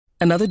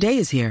Another day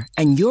is here,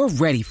 and you're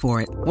ready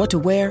for it. What to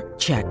wear?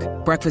 Check.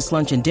 Breakfast,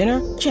 lunch, and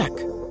dinner? Check.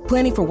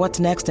 Planning for what's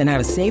next and how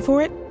to save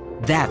for it?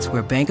 That's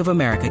where Bank of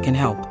America can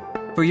help.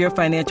 For your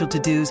financial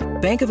to-dos,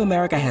 Bank of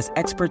America has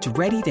experts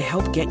ready to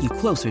help get you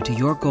closer to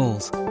your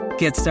goals.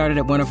 Get started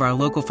at one of our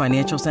local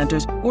financial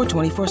centers or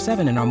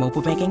 24/7 in our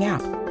mobile banking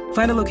app.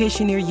 Find a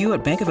location near you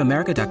at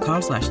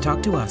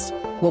bankofamerica.com/talktous.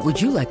 What would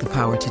you like the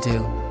power to do?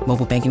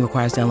 Mobile banking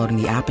requires downloading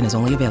the app and is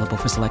only available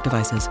for select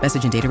devices.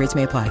 Message and data rates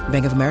may apply.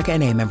 Bank of America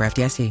N.A., member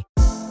FDIC.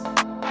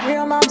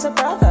 Real moms are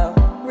Bravo.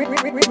 Real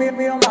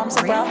moms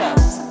are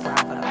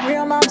Bravo.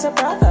 Real moms are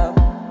Bravo.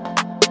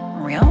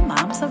 Real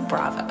moms of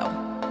Bravo.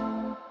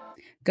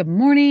 Good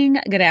morning,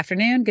 good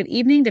afternoon, good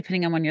evening,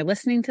 depending on when you're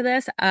listening to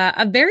this.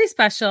 A very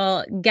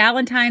special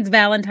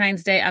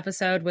Valentine's Day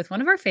episode with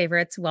one of our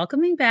favorites.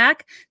 Welcoming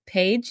back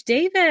Paige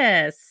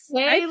Davis.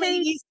 Hey,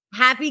 ladies.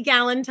 Happy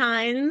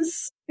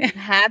Galentine's.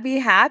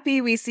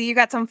 Happy. We see you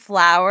got some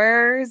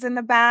flowers in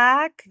the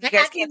back. You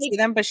guys can't see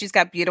them, but she's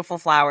got beautiful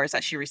flowers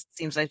that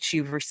seems like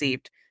she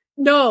received.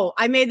 No,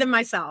 I made them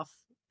myself.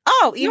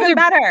 Oh, even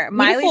better.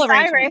 Miley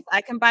Cyrus.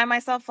 I can buy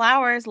myself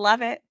flowers.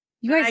 Love it.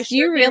 You guys, do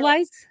you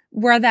realize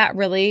where that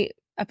really,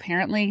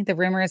 apparently, the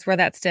rumor is where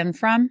that stemmed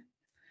from?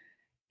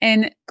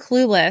 And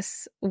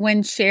Clueless,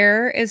 when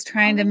Cher is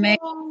trying to make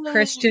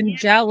Christian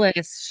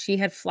jealous, she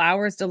had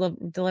flowers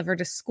delivered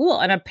to school.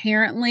 And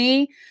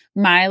apparently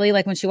Miley,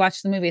 like when she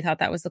watched the movie, thought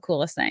that was the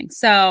coolest thing.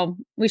 So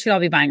we should all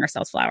be buying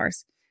ourselves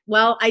flowers.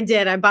 Well, I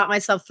did. I bought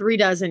myself 3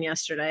 dozen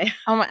yesterday.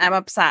 Oh, I'm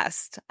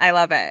obsessed. I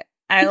love it.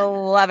 I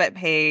love it,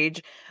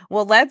 Paige.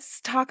 Well,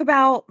 let's talk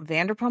about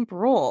Vanderpump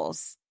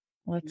Rules.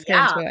 Let's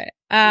get into it.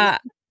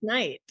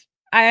 Night.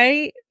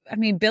 I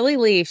mean, Billie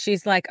Lee,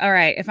 she's like, all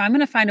right, if I'm going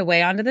to find a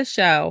way onto the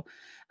show,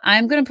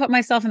 I'm going to put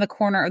myself in the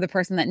corner of the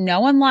person that no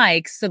one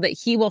likes so that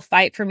he will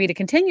fight for me to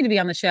continue to be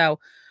on the show.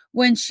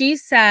 When she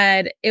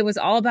said it was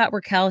all about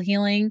Raquel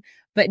healing,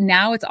 but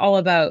now it's all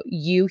about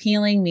you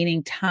healing,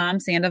 meaning Tom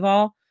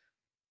Sandoval,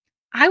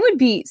 I would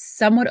be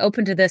somewhat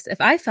open to this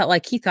if I felt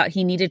like he thought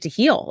he needed to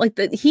heal. Like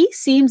he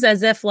seems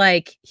as if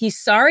like he's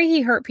sorry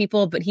he hurt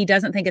people, but he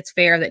doesn't think it's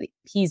fair that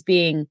he's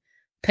being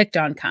picked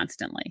on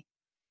constantly.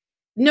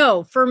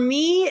 No, for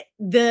me,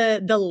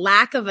 the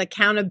lack of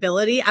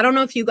accountability. I don't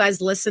know if you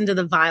guys listened to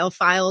the Vile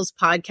Files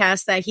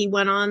podcast that he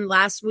went on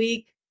last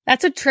week.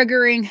 That's a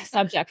triggering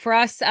subject for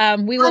us.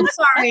 We will. I'm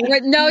sorry.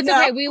 No, it's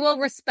okay. We will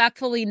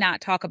respectfully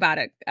not talk about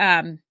it.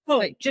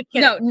 Just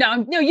kidding.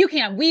 No, you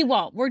can. We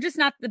won't. We're just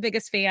not the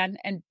biggest fan,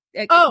 and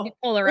it Oh, can be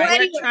polarizing. well,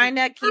 anyway, We're trying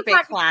to keep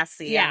it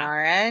classy on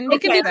our end.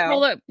 It can be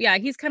so. Yeah,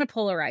 he's kind of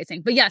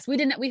polarizing. But yes, we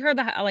didn't. We heard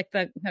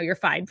no, you're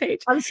fine,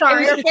 Paige. I'm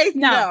sorry.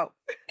 No.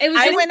 It was.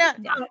 I went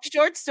on.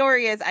 Short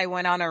story is I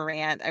went on a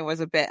rant. I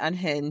was a bit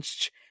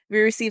unhinged. We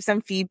received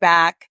some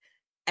feedback,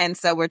 and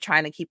so we're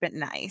trying to keep it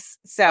nice.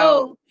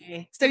 So,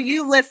 so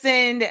you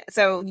listened.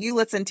 So you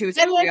listened to.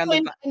 And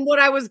what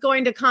I was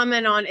going to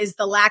comment on is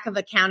the lack of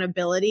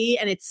accountability,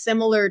 and it's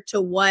similar to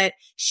what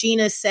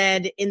Sheena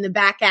said in the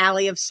back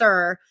alley of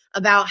Sir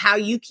about how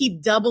you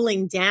keep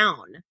doubling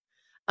down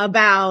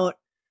about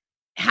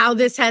how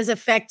this has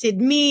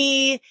affected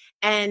me,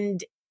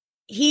 and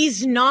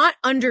he's not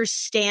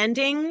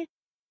understanding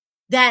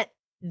that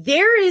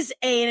there is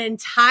an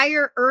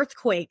entire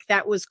earthquake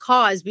that was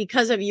caused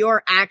because of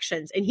your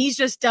actions. And he's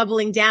just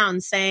doubling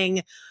down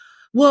saying,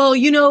 well,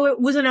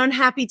 it was an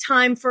unhappy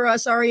time for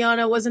us.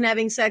 Ariana wasn't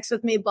having sex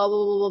with me, blah,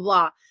 blah, blah, blah,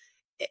 blah.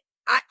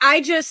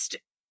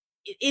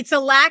 It's a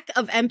lack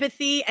of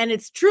empathy, and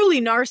it's truly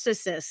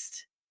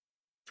narcissist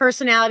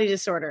personality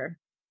disorder.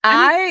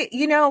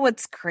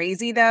 What's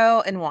crazy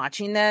though, in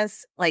watching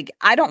this, like,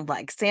 I don't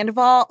like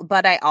Sandoval,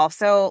 but I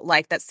also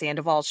like that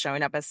Sandoval's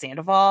showing up as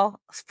Sandoval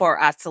for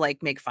us to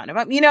like make fun of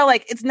him.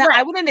 It's not,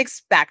 I wouldn't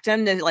expect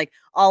him to like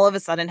all of a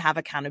sudden have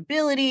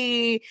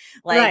accountability.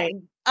 Like,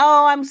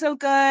 oh, I'm so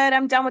good.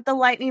 I'm done with the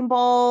lightning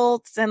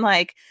bolts. And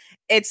like,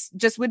 it's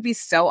just would be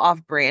so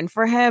off brand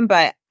for him,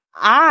 but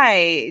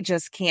I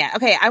just can't.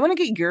 Okay. I want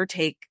to get your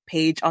take,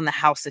 Paige, on the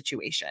house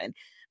situation,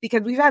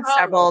 because we've had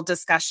several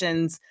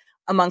discussions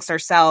amongst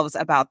ourselves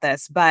about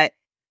this, but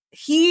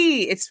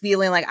it's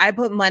feeling like I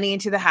put money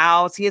into the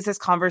house. He has this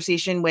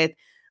conversation with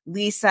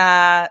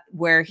Lisa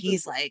where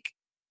he's like,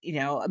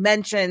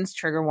 mentions,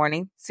 trigger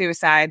warning,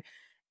 suicide,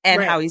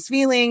 and how he's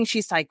feeling.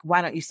 She's like,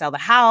 why don't you sell the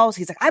house?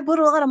 He's like, I put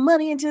a lot of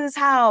money into this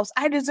house.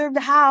 I deserve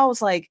the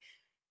house. Like,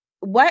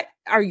 what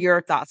are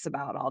your thoughts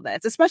about all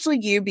this? Especially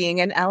you being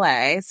in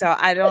LA. So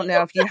I don't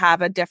know if you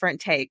have a different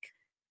take.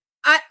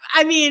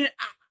 I mean,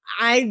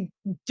 I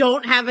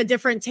don't have a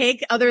different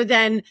take other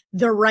than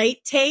the right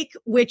take,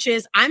 which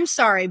is, I'm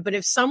sorry, but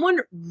if someone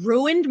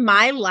ruined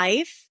my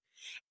life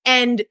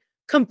and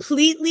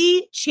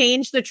completely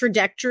changed the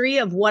trajectory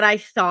of what I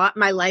thought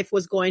my life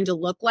was going to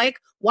look like,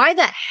 why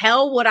the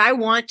hell would I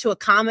want to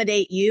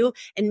accommodate you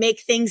and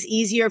make things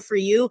easier for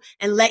you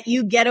and let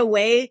you get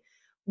away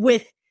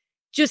with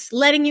just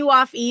letting you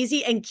off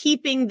easy and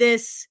keeping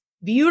this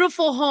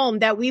beautiful home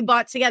that we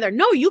bought together?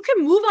 No, you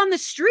can move on the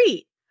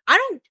street.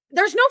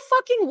 There's no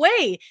fucking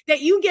way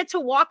that you get to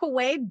walk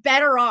away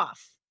better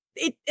off.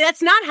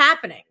 That's not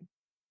happening.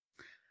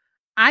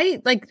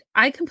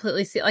 I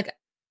completely see, like,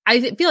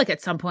 I feel like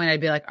at some point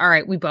I'd be like, all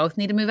right, we both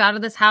need to move out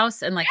of this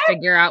house and like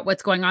figure out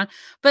what's going on.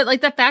 But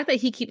like the fact that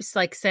he keeps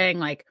like saying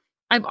like,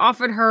 I've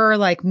offered her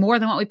like more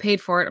than what we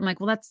paid for it. I'm like,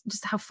 well, that's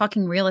just how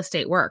fucking real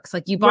estate works.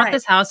 Like you bought Right.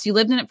 this house, you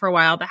lived in it for a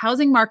while. The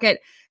housing market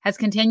has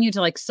continued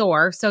to like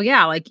soar. So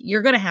yeah, like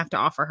you're going to have to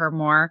offer her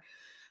more.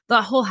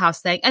 The whole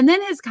house thing. And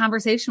then his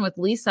conversation with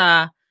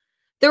Lisa,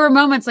 there were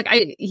moments like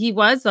he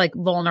was like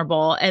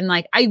vulnerable. And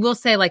like, I will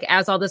say like,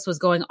 as all this was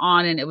going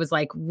on and it was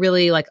like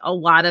really like a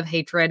lot of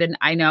hatred. And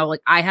I know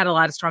like I had a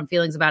lot of strong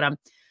feelings about him.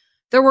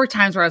 There were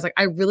times where I was like,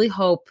 I really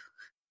hope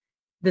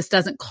this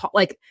doesn't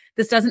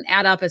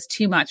add up as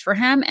too much for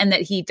him and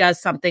that he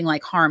does something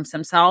like harms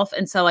himself.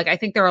 And so like, I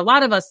think there are a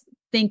lot of us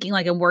thinking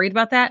like, I'm worried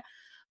about that.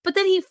 But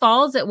then he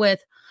follows it with,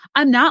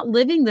 I'm not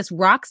living this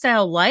rock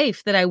style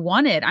life that I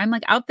wanted. I'm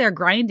like out there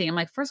grinding. I'm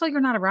like, first of all,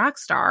 you're not a rock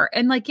star.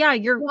 And like, yeah,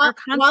 you're While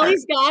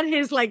he's got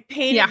his like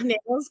painted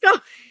nails going.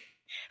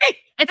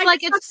 It's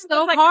like, it's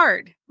so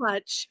hard.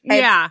 Much.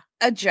 Yeah.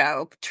 It's a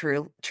joke.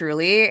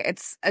 Truly.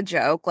 It's a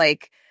joke.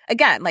 Like,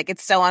 again, like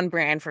it's so on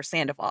brand for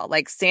Sandoval.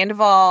 Like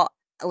Sandoval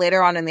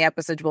later on in the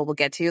episode we'll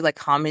get to like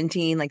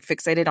commenting, like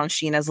fixated on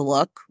Sheena's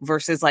look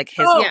versus like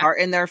his part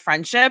in their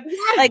friendship.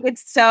 Yes. Like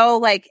it's so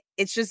like,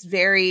 it's just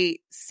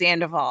very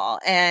Sandoval.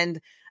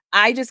 And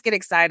I just get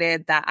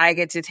excited that I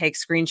get to take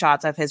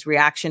screenshots of his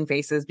reaction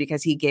faces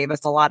because he gave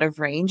us a lot of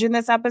range in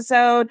this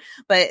episode,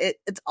 but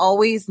it's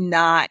always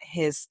not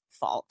his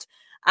fault.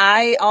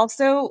 I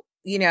also,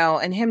 you know,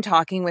 and him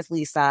talking with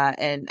Lisa,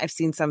 and I've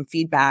seen some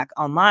feedback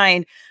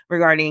online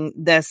regarding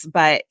this,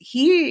 but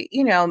he,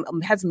 you know,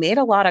 has made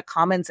a lot of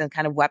comments and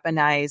kind of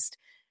weaponized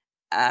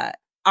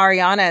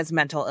Ariana's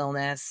mental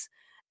illness.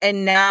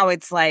 And now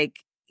it's like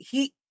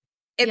give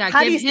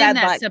him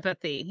that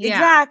sympathy. Yeah.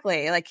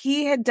 Exactly. Like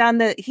he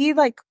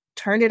like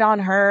turned it on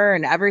her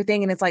and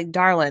everything. And it's like,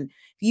 darling,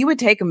 if you would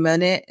take a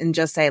minute and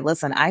just say,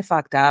 listen, I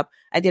fucked up.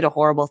 I did a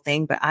horrible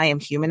thing, but I am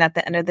human at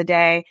the end of the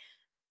day.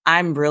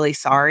 I'm really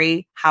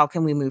sorry. How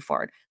can we move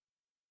forward?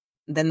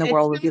 Then the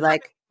world would be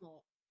like,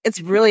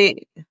 it's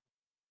really,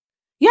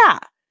 yeah,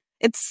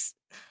 it's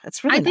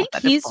really, I think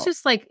he's difficult.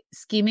 Just like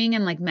scheming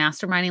and like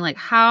masterminding, like,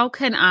 how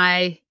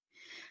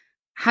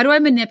do I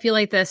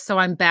manipulate this so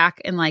I'm back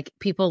and like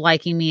people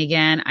liking me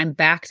again? I'm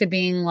back to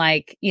being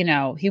like, you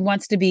know, he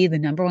wants to be the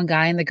number one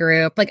guy in the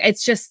group. Like,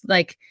 it's just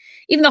like,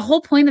 even the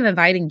whole point of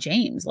inviting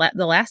James,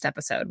 the last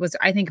episode was,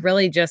 I think,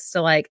 really just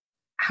to like,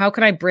 how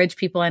can I bridge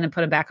people in and put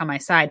them back on my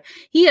side?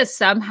 He has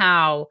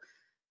somehow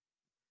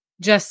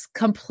just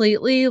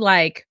completely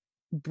like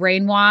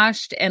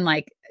brainwashed and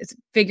like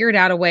figured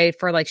out a way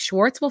for like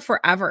Schwartz will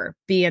forever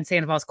be in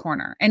Sandoval's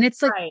corner. And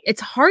it's like, It's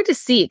hard to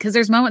see because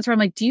there's moments where I'm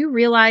like, do you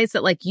realize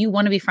that like you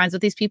want to be friends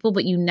with these people,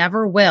 but you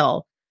never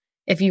will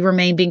if you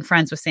remain being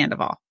friends with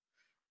Sandoval?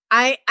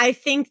 I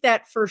think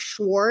that for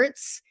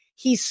Schwartz,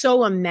 he's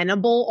so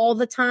amenable all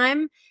the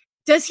time.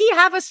 Does he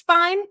have a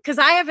spine? Because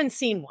I haven't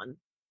seen one.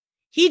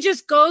 He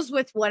just goes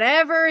with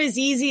whatever is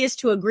easiest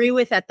to agree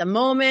with at the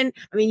moment.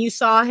 I mean, you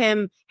saw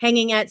him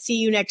hanging at See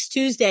You Next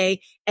Tuesday,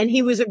 and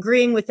he was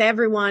agreeing with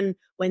everyone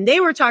when they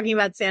were talking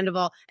about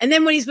Sandoval. And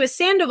then when he's with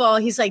Sandoval,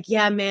 he's like,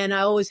 yeah, man,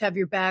 I always have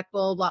your back,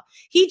 blah, blah.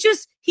 He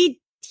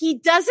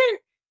doesn't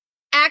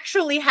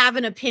actually have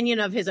an opinion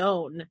of his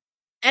own.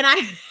 And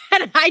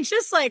I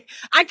just like,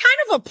 I kind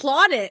of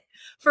applaud it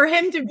for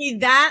him to be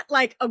that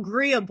like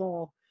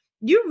agreeable.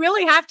 You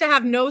really have to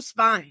have no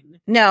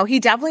spine. No, he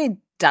definitely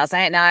doesn't.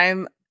 And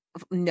I'm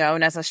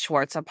known as a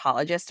Schwartz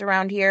apologist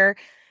around here.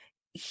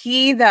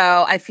 He,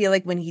 though, I feel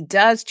like when he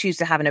does choose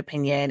to have an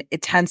opinion,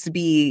 it tends to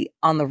be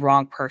on the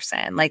wrong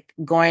person, like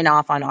going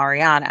off on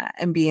Ariana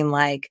and being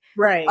like,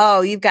 right, oh,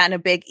 you've gotten a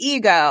big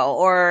ego.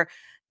 Or,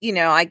 you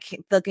know,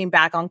 looking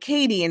back on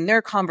Katie and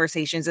their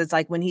conversations, it's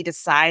like when he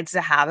decides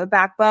to have a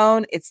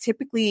backbone, it's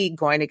typically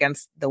going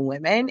against the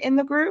women in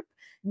the group.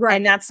 Right.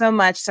 And not so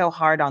much so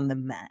hard on the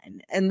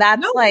men. And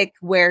that's like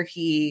where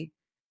he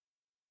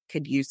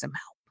could use some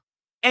help.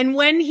 And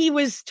when he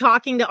was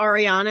talking to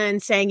Ariana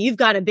and saying, you've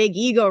got a big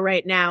ego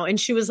right now. And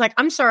she was like,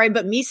 I'm sorry,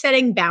 but me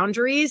setting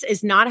boundaries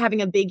is not having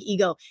a big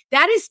ego.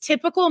 That is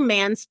typical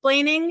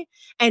mansplaining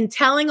and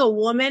telling a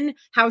woman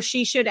how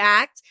she should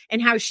act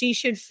and how she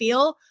should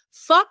feel.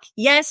 Fuck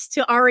yes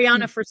to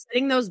Ariana for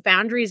setting those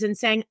boundaries and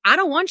saying, I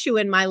don't want you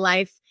in my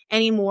life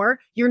anymore.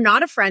 You're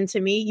not a friend to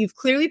me. You've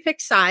clearly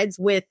picked sides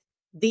with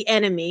the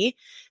enemy.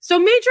 So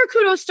major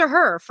kudos to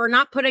her for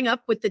not putting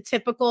up with the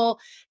typical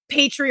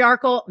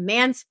patriarchal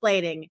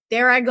mansplaining.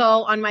 There I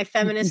go on my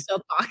feminist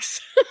soapbox.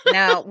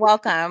 No,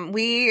 welcome.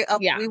 We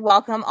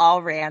welcome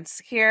all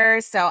rants here.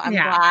 So I'm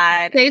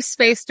glad. Safe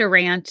space to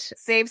rant.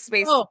 Safe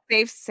space.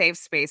 Safe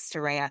space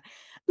to rant.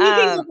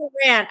 Speaking of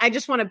a rant, I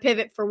just want to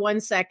pivot for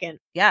 1 second.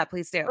 Yeah,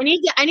 please do.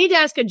 I need to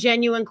ask a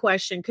genuine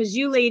question because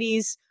you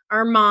ladies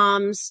are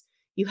moms.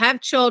 You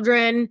have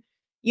children.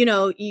 You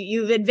know,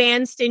 you've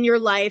advanced in your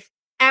life.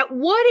 At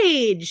what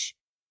age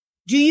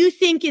do you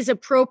think is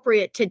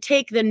appropriate to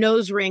take the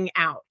nose ring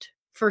out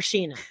for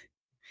Scheana?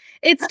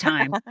 It's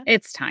time.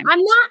 It's time.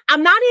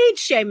 I'm not age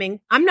shaming.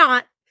 I'm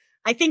not.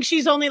 I think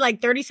she's only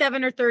like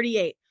 37 or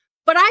 38.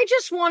 But I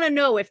just want to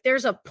know if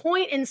there's a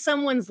point in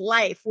someone's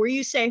life where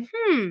you say,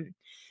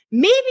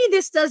 maybe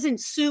this doesn't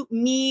suit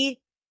me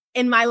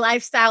and my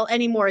lifestyle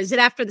anymore. Is it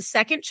after the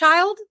second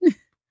child?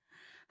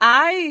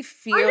 I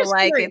feel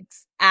like curious.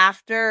 it's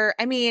after,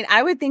 I mean,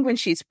 I would think when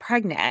she's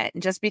pregnant,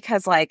 just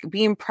because like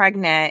being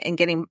pregnant and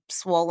getting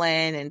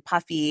swollen and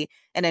puffy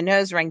and a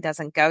nose ring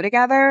doesn't go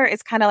together.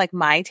 It's kind of like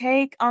my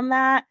take on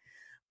that.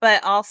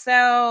 But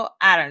also,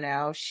 I don't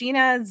know,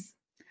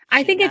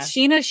 I think it's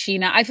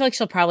Sheena. I feel like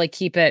she'll probably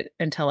keep it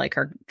until like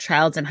her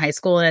child's in high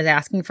school and is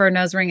asking for a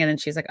nose ring. And then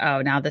she's like,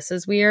 oh, now this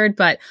is weird.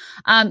 But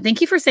thank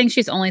you for saying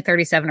she's only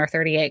 37 or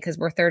 38 because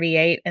we're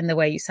 38. And the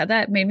way you said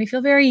that made me feel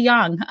very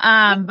young.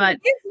 But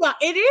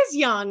it is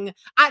young.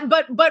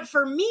 But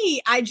for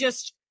me, I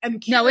just am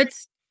curious. No,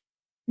 it's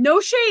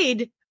no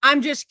shade.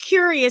 I'm just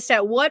curious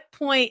at what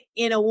point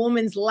in a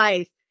woman's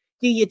life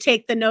do you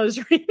take the nose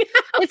ring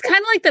out? It's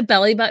kind of like the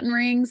belly button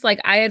rings.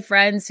 Like I had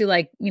friends who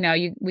like,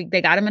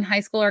 they got them in high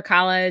school or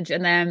college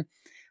and then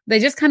they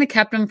just kind of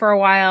kept them for a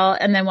while.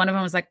 And then one of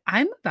them was like,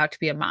 I'm about to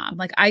be a mom.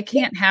 Like I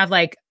can't have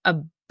like a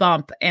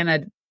bump and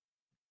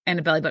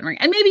a belly button ring.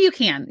 And maybe you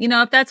can,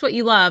 if that's what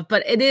you love,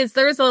 but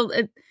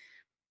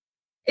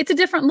it's a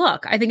different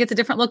look. I think it's a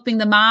different look being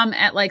the mom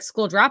at like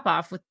school drop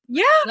off with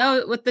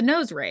the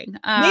nose ring.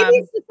 Maybe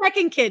it's the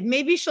second kid.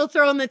 Maybe she'll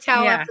throw in the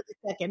towel after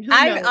the second.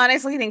 I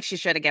honestly think she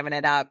should have given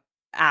it up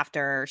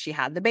after she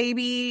had the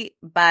baby,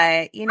 but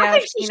I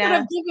think she should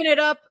have given it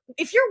up.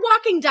 If you're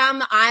walking down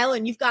the aisle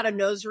and you've got a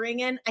nose ring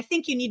in, I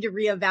think you need to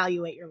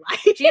reevaluate your life.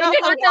 She don't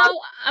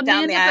walk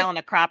down the aisle in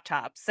a crop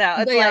top, so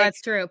it's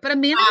that's true. But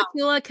Amanda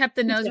Bakula kept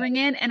the nose ring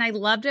in, and I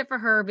loved it for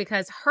her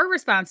because her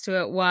response to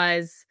it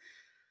was,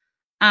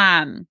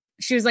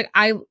 she was like,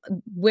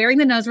 wearing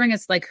the nose ring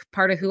is like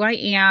part of who I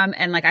am.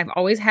 And like, I've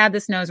always had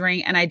this nose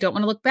ring and I don't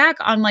want to look back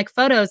on like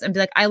photos and be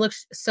like, I look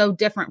so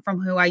different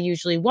from who I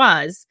usually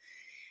was.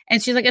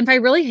 And she's like, if I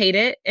really hate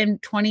it in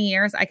 20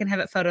 years, I can have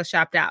it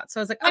photoshopped out. So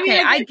I was like,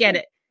 okay, I get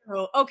it.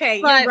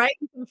 Okay. But, you're right.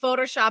 You can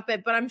Photoshop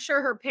it, but I'm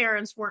sure her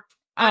parents weren't.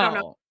 I don't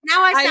know.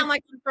 Now I sound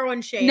like I'm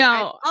throwing shade.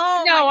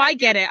 I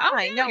get it. Oh,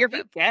 no, you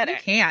get it.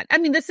 You can't. I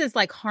mean, this is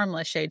like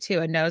harmless shade too,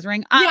 a nose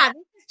ring. Yeah,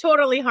 this is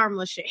totally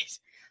harmless shade.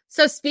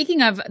 So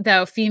speaking of,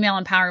 though,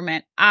 female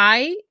empowerment,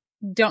 I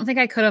don't think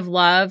I could have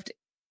loved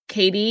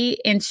Katie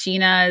and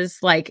Sheena's,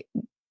 like,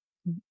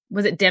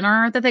 was it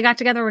dinner that they got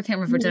together? We can't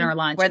remember for dinner or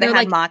lunch. Where they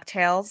had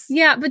mocktails.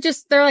 Yeah, but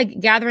just they're like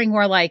gathering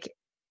where like,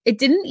 it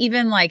didn't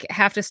even like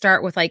have to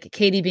start with like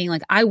Katie being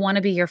like, I want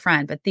to be your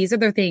friend, but these are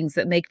the things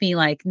that make me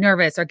like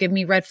nervous or give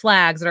me red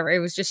flags. Or it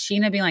was just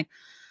Sheena being like,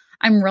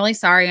 I'm really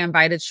sorry I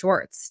invited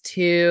Schwartz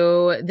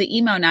to the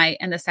emo night.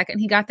 And the second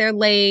he got there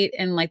late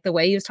and like the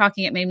way he was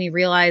talking, it made me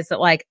realize that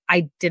like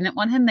I didn't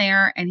want him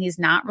there and he's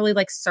not really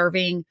like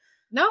serving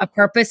a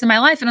purpose in my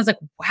life. And I was like,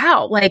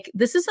 wow, like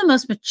this is the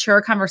most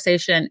mature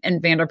conversation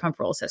in Vanderpump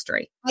Rules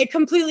history. I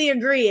completely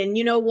agree. And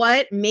you know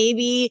what?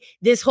 Maybe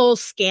this whole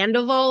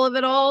scandal of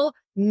it all,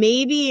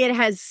 maybe it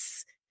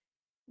has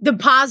the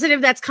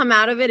positive that's come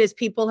out of it is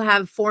people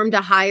have formed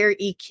a higher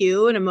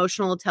EQ and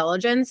emotional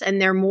intelligence,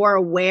 and they're more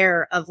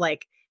aware of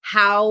like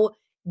how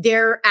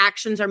their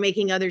actions are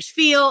making others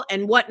feel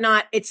and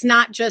whatnot. It's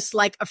not just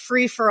like a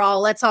free for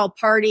all, let's all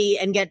party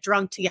and get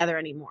drunk together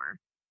anymore.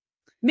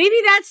 Maybe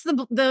that's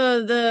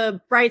the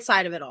bright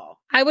side of it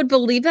all. I would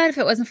believe that if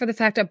it wasn't for the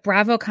fact that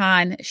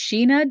BravoCon,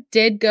 Sheena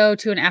did go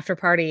to an after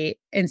party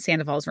in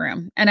Sandoval's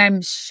room. And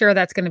I'm sure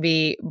that's going to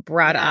be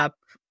brought up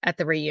at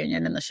the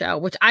reunion in the show,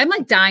 which I'm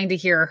like dying to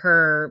hear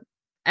her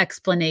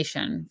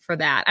explanation for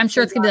that. I'm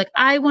sure it's gonna be like,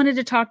 I wanted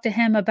to talk to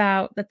him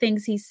about the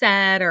things he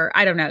said, or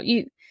I don't know.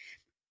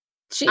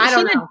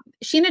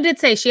 Sheena did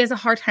say she has a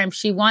hard time.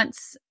 She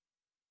wants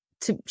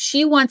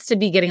to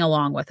be getting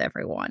along with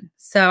everyone.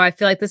 So I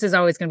feel like this is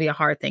always going to be a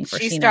hard thing for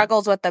Sheena. She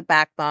struggles with the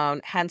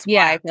backbone, hence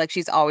why I feel like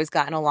she's always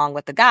gotten along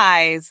with the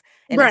guys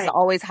and has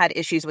always had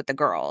issues with the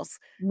girls.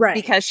 Right.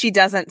 Because she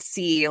doesn't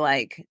see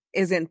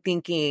isn't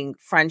thinking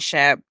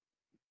friendship,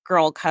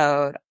 girl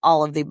code,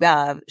 all of the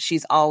above.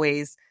 She's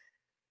always,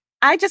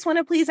 I just want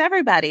to please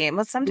everybody. And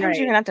sometimes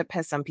you're going to have to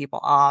piss some people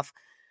off.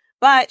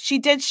 But she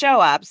did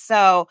show up.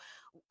 So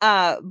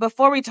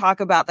before we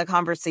talk about the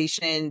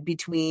conversation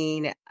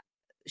between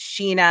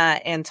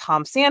Sheena and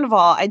Tom Sandoval,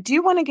 I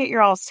do want to get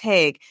your all's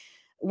take.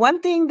 One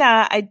thing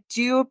that I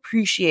do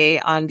appreciate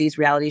on these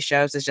reality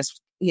shows is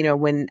just,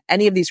 when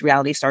any of these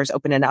reality stars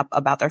opening up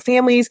about their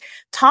families,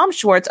 Tom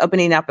Schwartz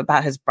opening up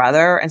about his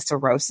brother and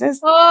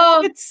cirrhosis.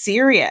 Oh, it's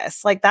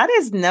serious. Like that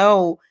is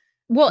no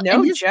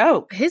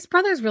joke. His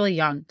brother's really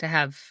young to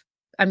have.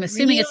 I'm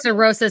assuming it's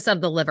cirrhosis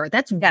of the liver.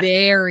 That's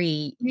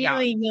very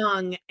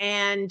young.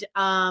 And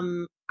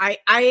I'm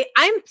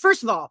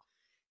first of all,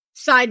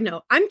 side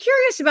note, I'm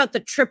curious about the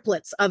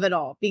triplets of it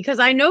all because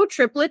I know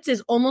triplets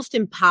is almost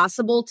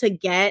impossible to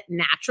get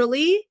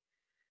naturally.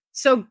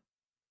 So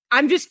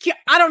I'm just,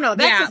 I don't know.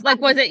 That's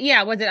was it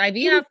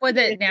IVF? Was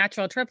it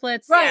natural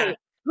triplets? Right. Yeah.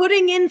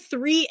 Putting in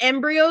 3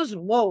 embryos.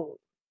 Whoa,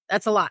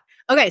 that's a lot.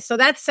 Okay, so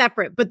that's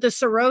separate. But the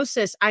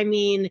cirrhosis, I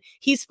mean,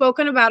 he's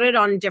spoken about it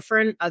on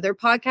different other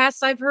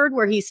podcasts I've heard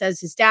where he says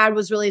his dad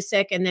was really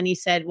sick and then he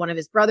said one of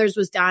his brothers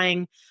was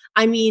dying.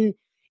 I mean,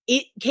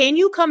 can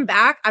you come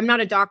back? I'm not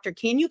a doctor.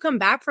 Can you come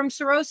back from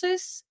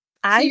cirrhosis?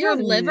 I your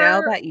don't liver-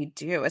 know that you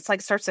do. It's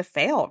like starts to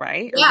fail,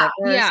 right? Yeah,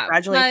 Your liver is yeah,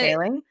 gradually but-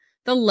 failing.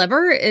 The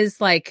liver is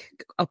like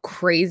a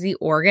crazy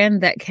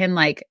organ that can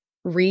like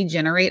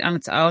regenerate on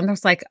its own.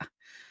 There's like,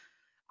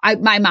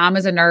 my mom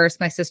is a nurse,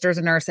 my sister's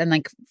a nurse, and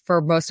like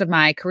for most of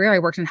my career, I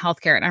worked in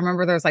healthcare. And I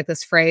remember there was like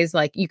this phrase,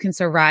 like you can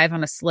survive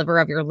on a sliver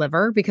of your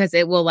liver because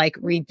it will like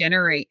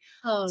regenerate.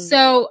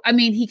 So, I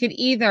mean, he could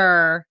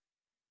either,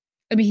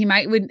 I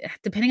mean, would,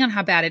 depending on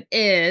how bad it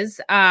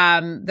is,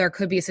 there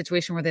could be a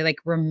situation where they like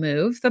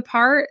remove the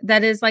part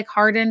that is like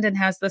hardened and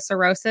has the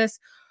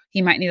cirrhosis.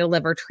 He might need a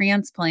liver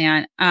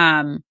transplant.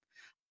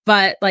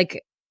 But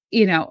like,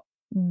 you know,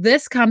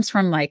 this comes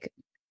from like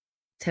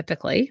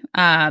typically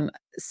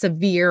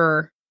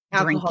severe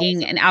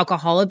drinking and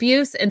alcohol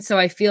abuse. And so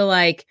I feel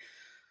like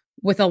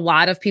with a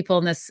lot of people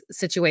in this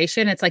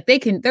situation, it's like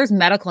there's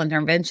medical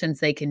interventions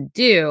they can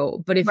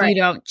do, but if you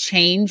don't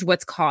change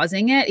what's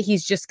causing it,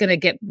 he's just going to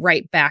get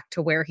right back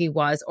to where he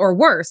was or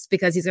worse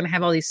because he's going to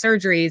have all these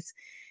surgeries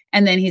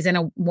and then he's in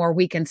a more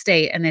weakened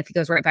state. And if he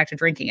goes right back to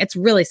drinking, it's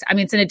really, I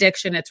mean, it's an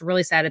addiction. It's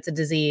really sad. It's a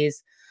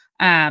disease.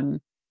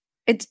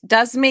 It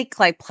does make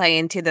like play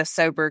into the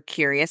sober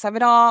curious of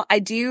it all. I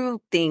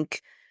do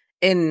think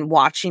in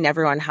watching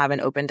everyone have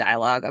an open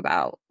dialogue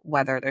about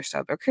whether they're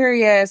sober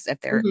curious, if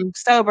they're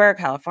sober,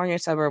 California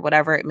sober,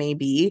 whatever it may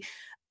be,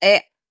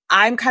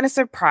 I'm kind of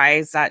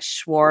surprised that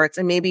Schwartz,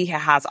 and maybe he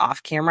has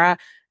off camera,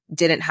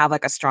 didn't have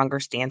like a stronger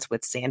stance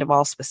with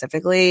Sandoval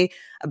specifically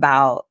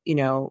about, you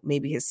know,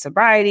 maybe his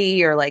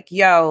sobriety or like,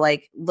 yo,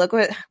 like, look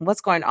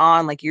what's going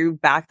on. Like, you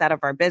backed out of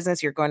our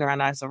business. You're going around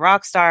as a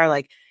rock star.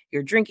 Like,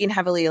 you're drinking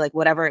heavily, like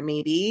whatever it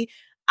may be.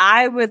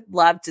 I would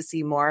love to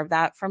see more of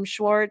that from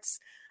Schwartz.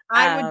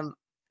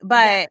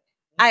 But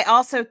I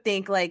also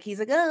think like he's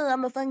like, oh,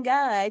 I'm a fun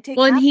guy. I take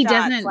and he shots.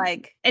 doesn't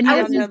Like, and he I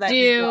don't doesn't know that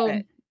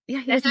do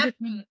he doesn't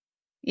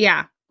do,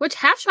 which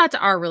half shots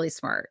are really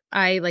smart.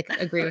 I like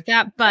agree with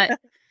that, but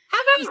how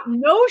about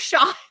no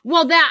shot?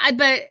 Well,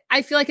 but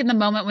I feel like in the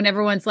moment when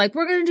everyone's like,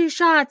 we're going to do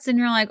shots and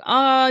you're like,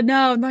 oh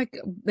no, like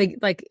they're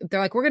like,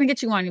 we're going to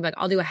get you one. You're like,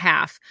 I'll do a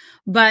half.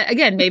 But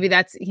again, maybe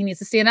he needs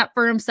to stand up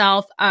for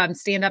himself,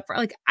 stand up for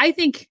like, I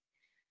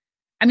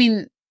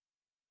mean,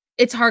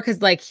 it's hard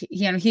because like,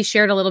 you know, he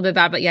shared a little bit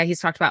about, but yeah, he's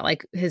talked about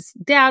like his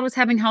dad was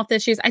having health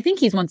issues. I think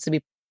he wants to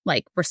be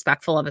like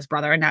respectful of his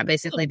brother and not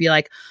basically be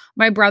like,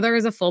 my brother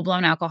is a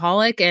full-blown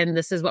alcoholic and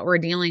this is what we're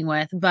dealing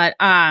with. But,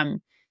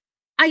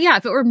 yeah,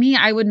 if it were me,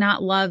 I would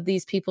not love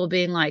these people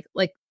being like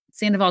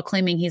Sandoval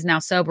claiming he's now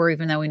sober,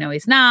 even though we know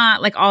he's not.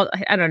 Like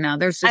I don't know.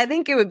 I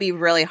think it would be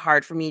really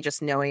hard for me just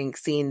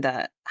seeing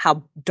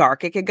how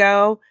dark it could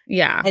go.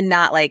 Yeah. And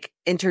not like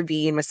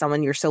intervene with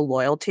someone you're so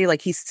loyal to.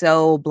 Like he's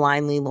so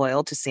blindly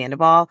loyal to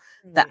Sandoval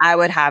that I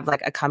would have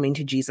like a coming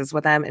to Jesus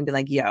with him and be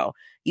like, yo,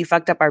 you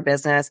fucked up our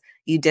business.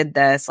 You did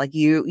this. Like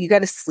you got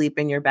to sleep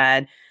in your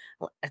bed.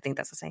 Well, I think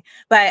that's the same.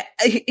 But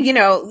you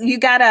know, you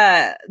got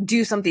to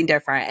do something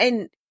different.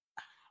 And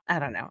I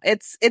don't know.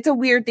 It's a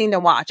weird thing to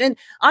watch. And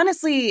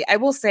honestly, I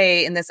will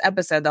say in this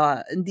episode,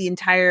 the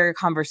entire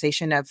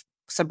conversation of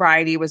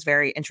sobriety was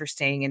very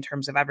interesting in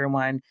terms of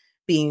everyone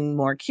being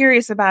more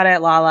curious about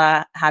it.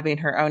 Lala having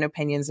her own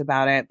opinions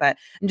about it. But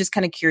I'm just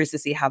kind of curious to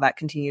see how that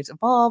continues to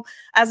evolve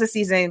as the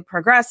season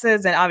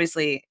progresses. And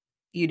obviously,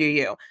 you do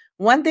you.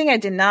 One thing I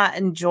did not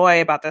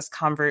enjoy about this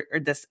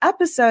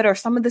episode are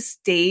some of the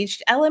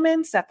staged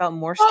elements that felt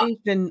more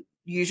staged than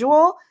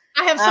usual.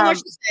 I have so much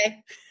to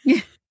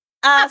say.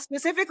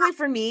 Specifically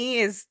for me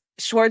is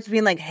Schwartz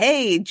being like,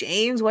 hey,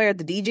 James, we're at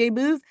the DJ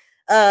booth.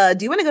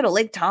 Do you want to go to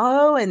Lake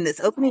Tahoe and this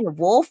opening of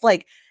Wolf?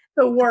 Like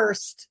the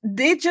worst.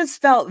 They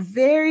just felt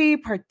very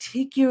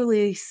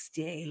particularly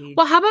staged.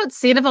 Well, how about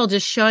Sandoval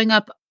just showing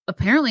up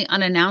apparently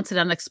unannounced and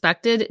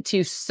unexpected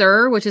to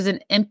Sir, which is an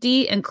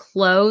empty and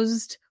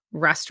closed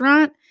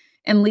restaurant.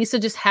 And Lisa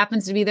just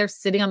happens to be there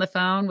sitting on the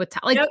phone with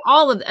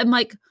all of them.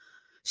 Like,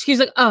 she's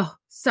like, oh,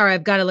 sorry,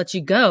 I've got to let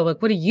you go.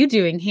 Like, what are you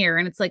doing here?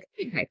 And it's like,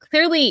 okay,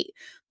 clearly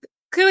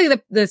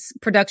this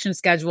production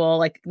schedule,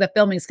 like the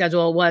filming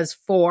schedule was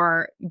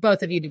for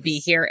both of you to be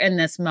here in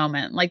this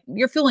moment. Like,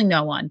 you're fooling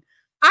no one.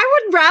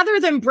 I would rather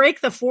than break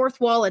the fourth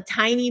wall a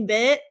tiny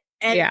bit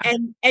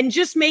and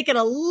just make it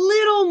a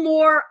little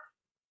more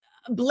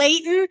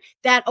blatant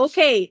that,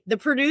 okay, the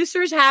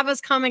producers have us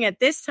coming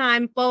at this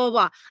time, blah, blah,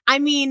 blah. I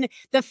mean,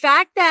 the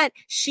fact that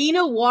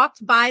Sheena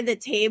walked by the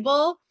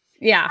table.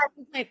 Yeah. I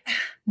was like,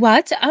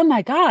 what? Oh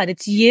my God,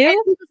 it's you? And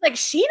he was like,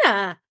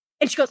 Sheena.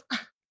 And she goes,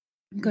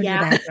 I'm going to the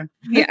bathroom.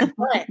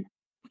 Yeah.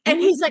 And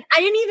he's like,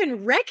 I didn't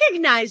even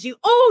recognize you.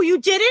 Oh,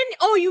 you didn't?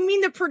 Oh, you mean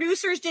the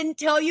producers didn't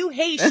tell you,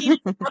 hey, Sheena's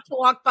about to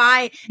walk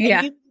by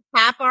and you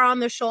tap her on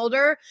the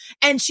shoulder?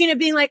 And Sheena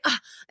being like, oh,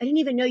 I didn't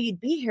even know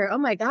you'd be here. Oh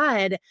my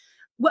God.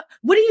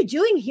 what are you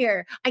doing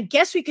here? I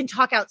guess we can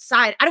talk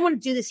outside. I don't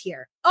want to do this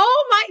here.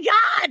 Oh my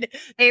God.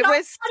 It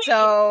was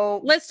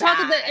so Let's talk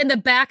bad. in the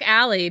back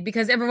alley,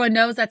 because everyone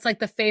knows that's like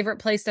the favorite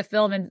place to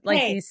film in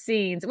like these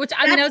scenes, which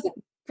I mean, it was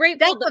great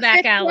for the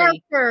back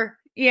alley.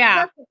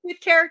 Yeah. That's the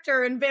fifth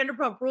character in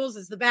Vanderpump Rules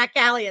is the back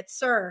alley at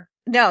Sir.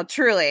 No,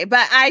 truly.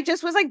 But I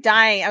just was like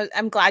dying.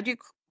 I'm glad you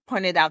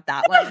pointed out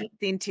that one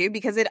thing too,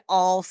 because it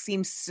all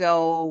seems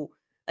so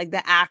like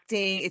the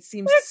acting. It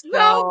seems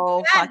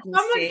so fucking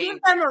Someone staged.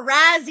 give them a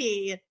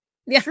Razzie.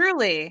 Yeah.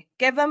 Truly,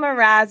 give them a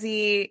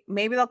Razzie.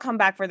 Maybe they'll come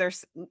back for their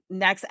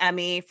next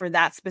Emmy for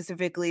that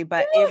specifically.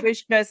 But it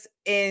was just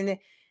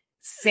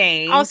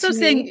insane. Also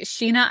saying,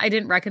 Sheena, I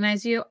didn't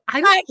recognize you.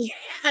 I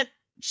can't.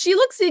 She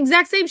looks the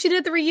exact same she did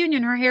at the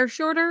reunion. Her hair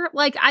shorter.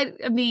 Like I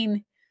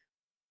mean,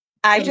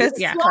 I just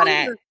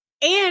couldn't.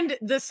 And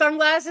the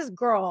sunglasses,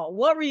 girl,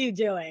 what were you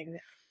doing?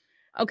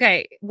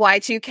 Okay.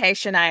 Y2K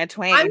Shania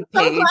Twain. I'm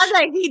so glad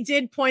that he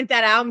did point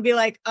that out and be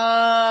like,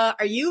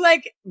 are you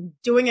like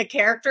doing a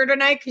character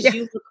tonight? Because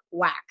you look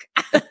whack.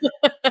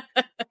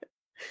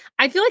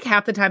 I feel like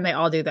half the time they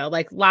all do though.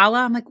 Like Lala,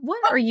 I'm like, what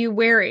are you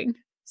wearing?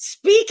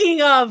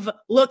 Speaking of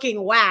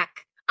looking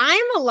whack,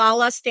 I'm a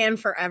Lala stan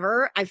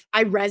forever.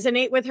 I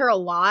resonate with her a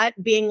lot,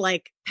 being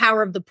like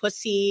power of the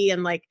pussy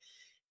and like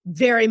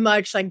very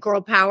much like girl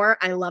power.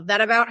 I love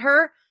that about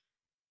her.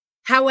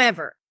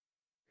 However,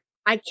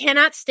 I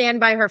cannot stand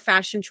by her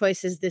fashion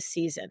choices this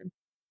season.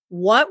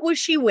 What was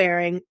she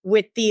wearing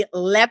with the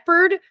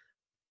leopard,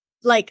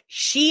 like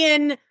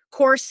Shein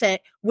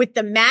corset with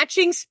the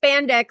matching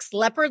spandex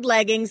leopard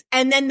leggings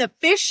and then the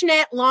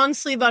fishnet long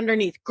sleeve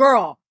underneath?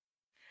 Girl.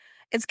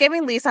 It's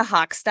giving Lisa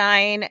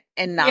Hochstein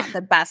and not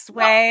the best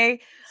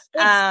way.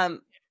 No,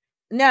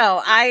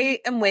 I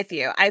am with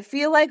you. I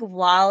feel like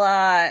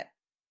Lala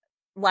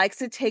likes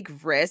to take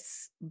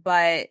risks,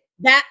 but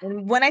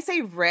when I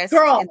say risk,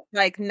 it's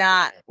like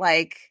not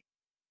like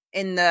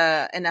in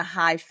a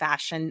high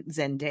fashion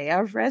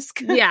Zendaya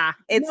risk. Yeah.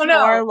 It's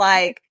more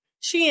like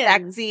she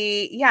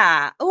sexy.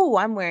 Yeah. Oh,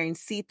 I'm wearing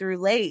see-through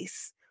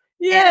lace.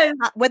 Yeah.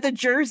 With a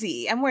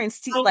jersey. I'm wearing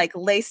like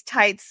lace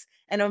tights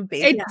and a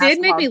baby. It did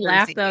make me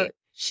laugh though.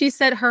 She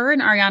said her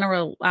and Ariana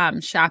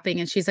were shopping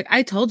and she's like,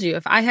 I told you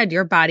if I had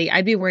your body,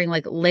 I'd be wearing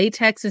like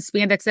latex and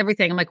spandex,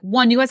 everything. I'm like,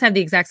 one, you guys have the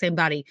exact same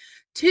body.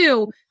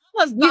 Two,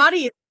 Lala's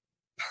body is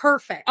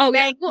perfect. Oh,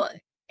 yeah. Well,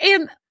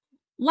 and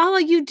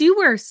Lala, you do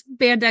wear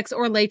spandex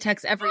or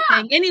latex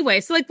everything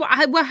anyway. So like,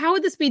 how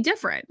would this be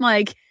different?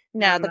 Like,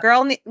 no,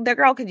 the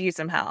girl could use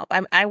some help.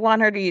 I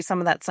want her to use some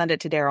of that Send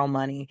It to Daryl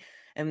money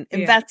and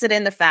invest it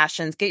in the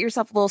fashions. Get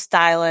yourself a little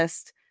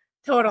stylist.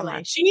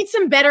 Totally. She needs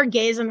some better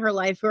gays in her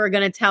life who are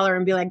going to tell her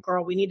and be like,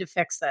 girl, we need to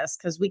fix this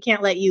because we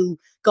can't let you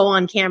go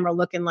on camera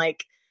looking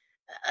like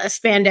a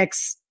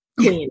spandex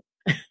queen.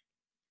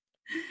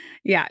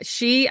 Yeah,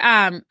 she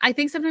I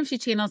think sometimes she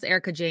channels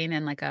Erica Jane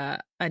in like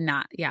a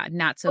not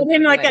so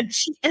good like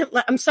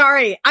I'm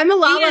sorry. I'm a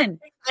Lala.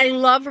 I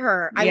love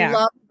her. Yeah. I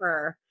love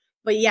her.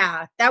 But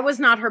yeah, that was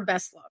not her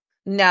best look.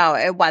 No,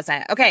 it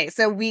wasn't. Okay,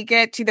 so we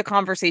get to the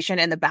conversation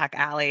in the back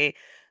alley.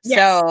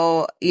 Yes.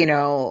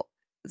 So,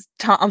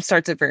 Tom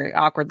starts it very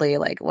awkwardly,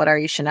 like, what are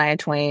you, Shania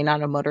Twain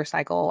on a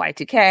motorcycle,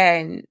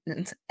 Y2K?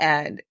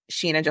 And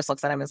Sheena just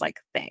looks at him and is like,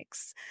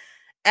 thanks.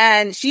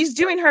 And she's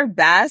doing her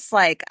best.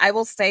 Like, I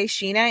will say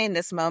Sheena in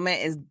this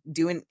moment is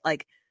doing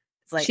like,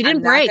 it's like she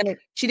didn't break.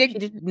 She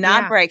did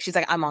not break. She's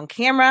like, I'm on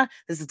camera.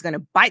 This is going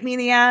to bite me in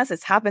the ass.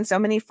 It's happened so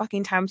many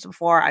fucking times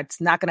before.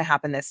 It's not going to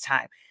happen this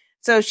time.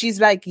 So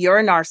she's like, you're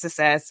a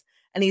narcissist.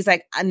 And he's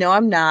like, no,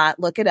 I'm not.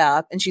 Look it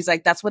up. And she's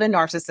like, that's what a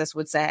narcissist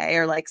would say,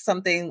 or like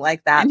something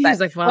like that. And but he's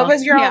like, well, what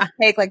was your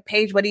take? Like,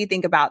 Paige, what do you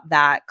think about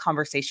that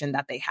conversation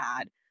that they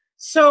had?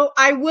 So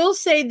I will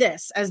say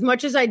this, as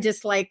much as I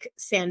dislike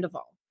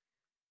Sandoval,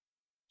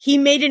 he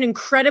made an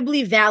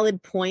incredibly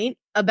valid point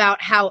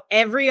about how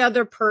every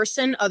other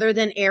person other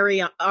than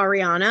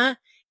Ariana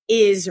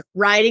is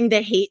riding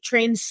the hate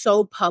train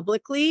so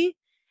publicly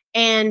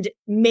and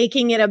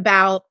making it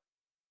about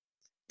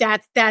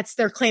that's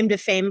their claim to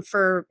fame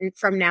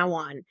from now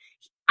on.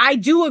 I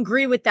do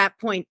agree with that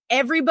point.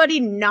 Everybody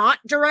not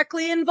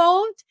directly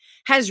involved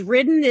has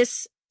ridden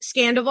this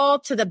scandal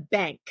to the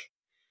bank,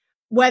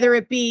 whether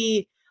it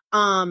be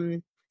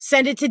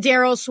Send It to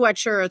Daryl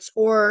sweatshirts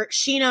or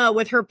Sheena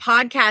with her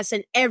podcast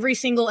and every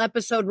single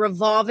episode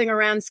revolving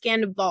around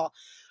Scandal.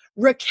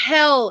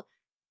 Raquel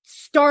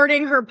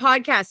starting her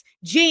podcast.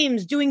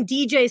 James doing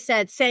DJ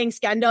sets saying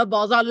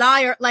Scandal's a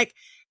liar. Like,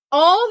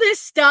 all this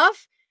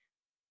stuff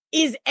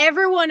is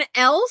everyone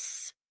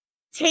else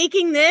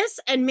taking this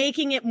and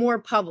making it more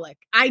public.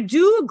 I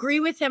do agree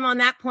with him on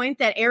that point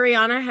that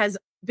Ariana has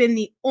been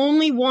the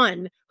only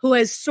one who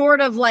has sort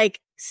of like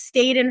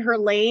stayed in her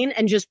lane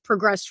and just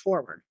progressed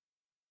forward.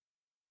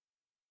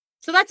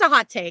 So that's a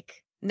hot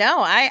take.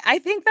 No, I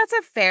think that's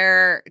a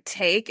fair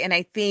take. And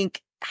I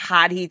think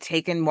had he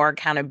taken more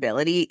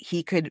accountability,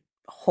 he could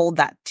hold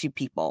that to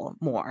people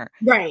more.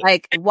 Right.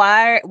 Like,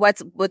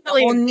 what's with the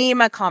whole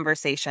Nima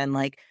conversation?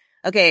 Like,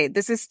 okay,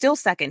 this is still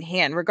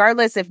secondhand.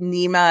 Regardless if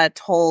Nima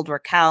told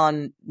Raquel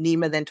and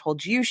Nima then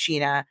told you,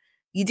 Sheena,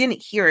 you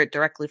didn't hear it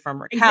directly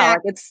from Raquel. Exactly.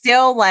 Like, it's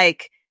still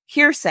like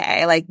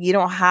hearsay. Like, you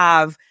don't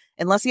have,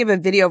 unless you have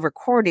a video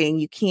recording,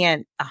 you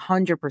can't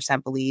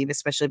 100% believe,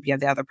 especially if you have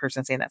the other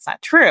person saying that's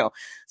not true.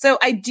 So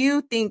I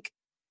do think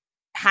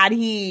had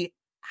he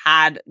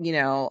had, you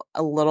know,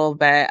 a little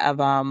bit of,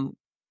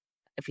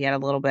 if he had a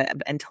little bit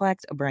of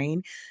intellect, a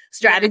brain,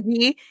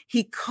 strategy,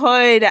 he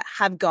could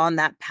have gone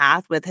that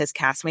path with his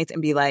castmates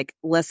and be like,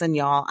 listen,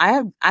 y'all,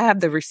 I have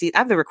the receipt, I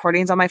have the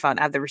recordings on my phone,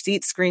 I have the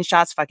receipts,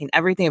 screenshots, fucking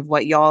everything of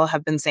what y'all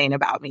have been saying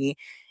about me.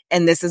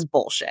 And this is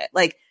bullshit.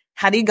 Like,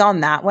 had he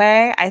gone that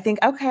way, I think,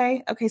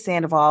 okay,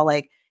 Sandoval,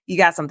 like, you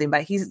got something,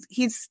 but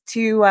he's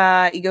too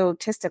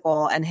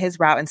egotistical, and his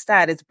route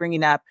instead is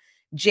bringing up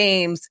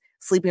James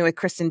sleeping with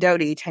Kristen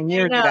Doty 10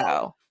 years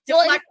ago.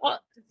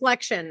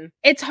 Deflection.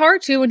 It's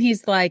hard too when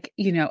he's like,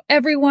 you know,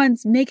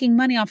 everyone's making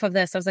money off of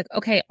this. I was like,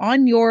 okay,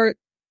 on your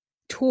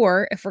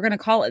tour, if we're going to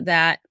call it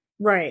that,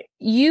 right?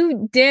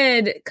 You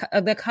did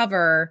the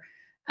cover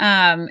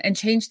and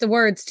changed the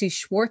words to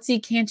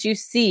Schwartzy, can't you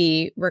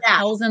see?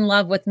 Raquel's in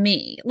love with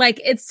me.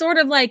 Like, it's sort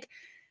of like,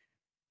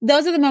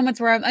 those are the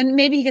moments where and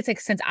maybe he gets like,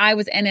 since I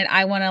was in it,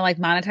 I want to like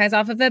monetize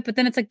off of it. But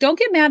then it's like, don't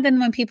get mad then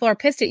when people are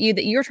pissed at you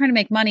that you're trying to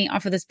make money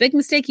off of this big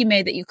mistake you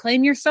made that you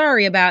claim you're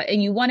sorry about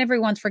and you want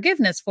everyone's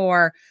forgiveness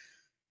for.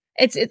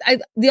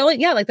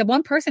 The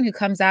one person who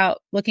comes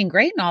out looking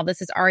great in all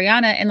this is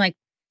Ariana. And like,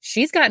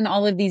 she's gotten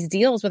all of these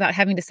deals without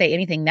having to say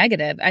anything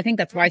negative. I think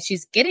that's why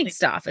she's getting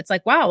stuff. It's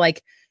like, wow,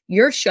 like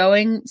you're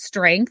showing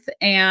strength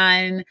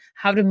and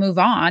how to move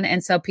on.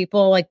 And so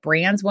people like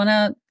brands want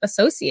to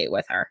associate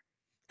with her.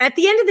 At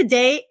the end of the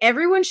day,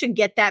 everyone should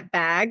get that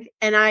bag.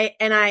 And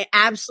I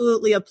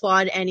absolutely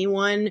applaud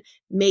anyone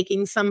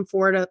making some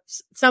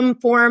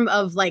form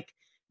of like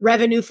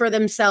revenue for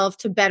themselves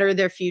to better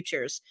their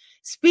futures.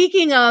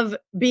 Speaking of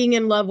being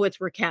in love with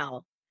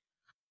Raquel,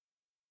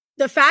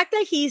 the fact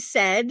that he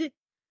said,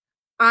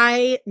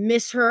 I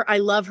miss her, I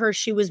love her,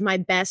 she was my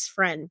best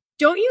friend.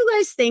 Don't you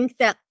guys think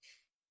that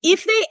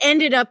if they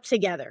ended up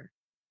together,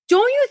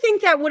 don't you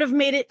think that would have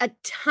made it a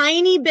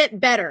tiny bit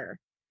better?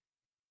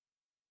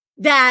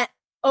 That,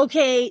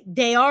 okay,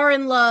 they are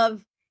in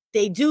love.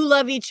 They do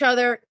love each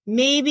other.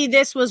 Maybe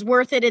this was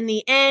worth it in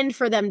the end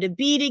for them to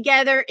be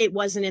together. It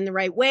wasn't in the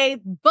right way,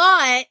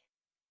 but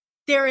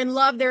they're in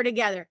love. They're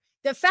together.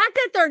 The fact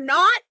that they're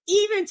not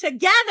even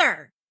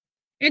together.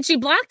 And she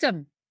blocked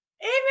him.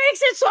 It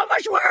makes it so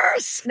much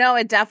worse. No,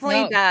 it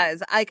definitely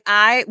does. Like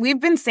we've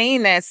been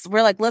saying this.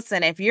 We're like,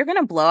 listen, if you're going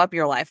to blow up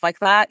your life like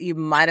that, you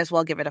might as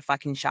well give it a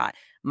fucking shot.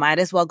 Might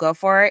as well go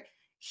for it.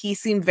 He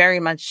seemed very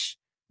much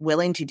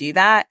willing to do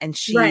that. And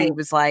she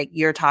was like,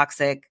 you're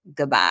toxic.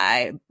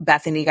 Goodbye.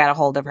 Bethany got a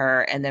hold of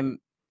her and then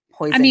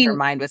poisoned her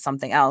mind with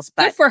something else.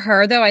 But good for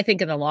her, though, I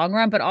think in the long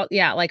run. But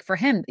like for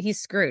him,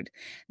 he's screwed.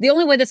 The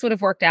only way this would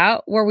have worked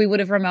out where we would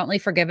have remotely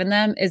forgiven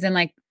them is in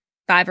like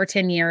 5 or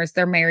 10 years.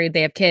 They're married.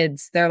 They have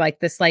kids. They're like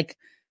this, like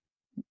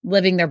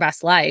living their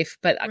best life.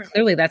 But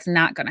clearly that's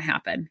not going to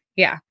happen.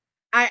 Yeah.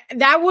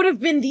 That would have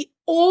been the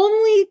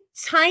only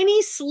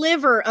tiny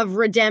sliver of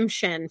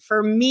redemption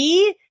for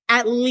me,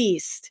 at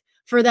least,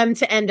 for them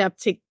to end up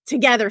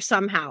together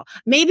somehow.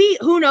 Maybe,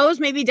 who knows,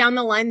 maybe down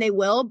the line they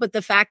will, but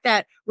the fact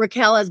that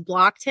Raquel has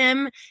blocked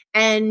him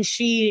and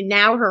she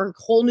now her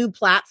whole new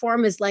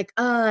platform is like,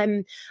 oh,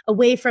 I'm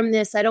away from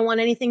this. I don't want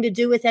anything to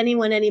do with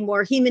anyone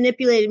anymore. He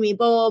manipulated me,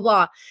 blah, blah,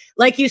 blah.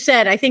 Like you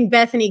said, I think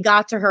Bethany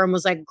got to her and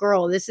was like,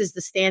 girl, this is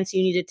the stance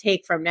you need to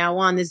take from now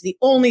on. This is the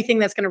only thing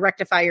that's going to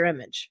rectify your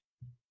image.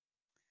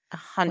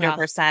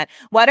 100%.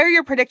 What are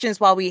your predictions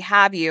while we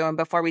have you? And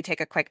before we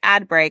take a quick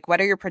ad break, what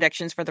are your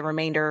predictions for the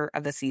remainder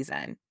of the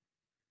season?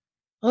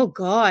 Oh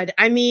God.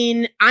 I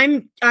mean,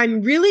 I'm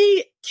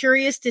really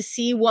curious to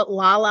see what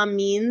Lala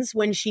means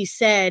when she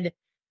said,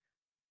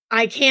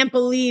 I can't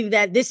believe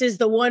that this is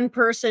the one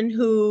person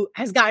who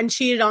has gotten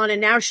cheated on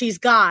and now she's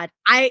God.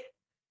 I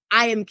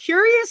am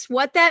curious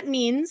what that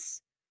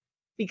means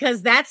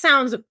because that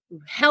sounds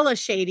hella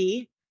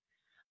shady.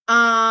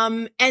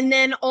 And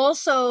then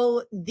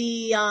also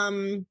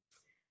the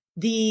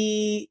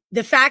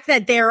fact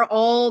that they're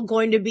all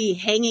going to be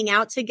hanging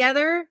out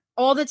together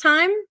all the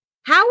time.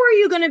 How are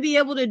you going to be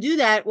able to do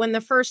that when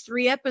the first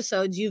 3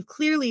 episodes you've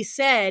clearly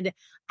said,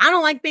 I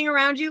don't like being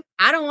around you.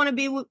 I don't want to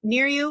be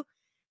near you.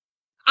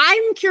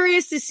 I'm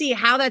curious to see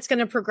how that's going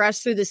to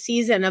progress through the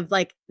season of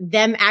like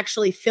them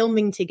actually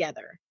filming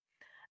together.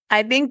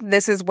 I think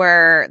this is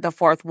where the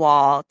fourth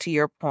wall, to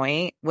your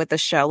point, with a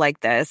show like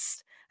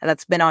this,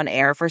 that's been on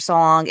air for so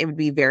long, it would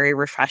be very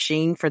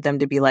refreshing for them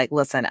to be like,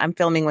 listen, I'm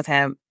filming with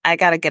him. I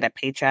got to get a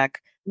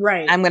paycheck.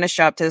 Right. I'm going to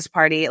show up to this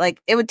party. Like,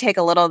 it would take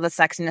a little of the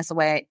sexiness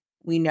away,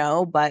 we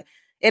know, but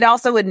it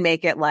also would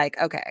make it like,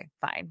 okay,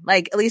 fine.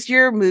 Like, at least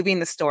you're moving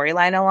the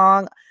storyline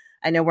along.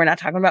 I know we're not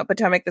talking about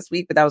Potomac this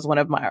week, but that was one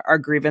of our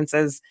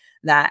grievances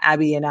that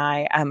Abby and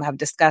I have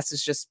discussed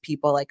is just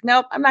people like,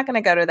 nope, I'm not going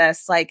to go to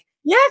this. Like,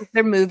 yes,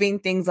 they're moving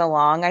things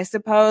along, I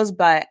suppose.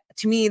 But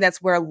to me,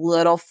 that's where a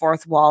little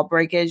fourth wall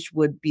breakage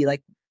would be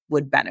like,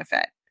 would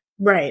benefit.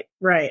 Right,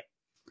 right.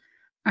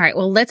 All right.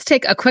 Well, let's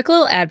take a quick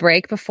little ad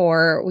break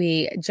before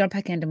we jump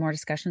back into more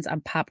discussions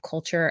on pop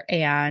culture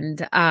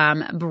and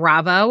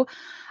Bravo.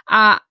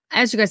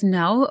 As you guys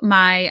know,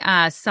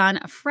 my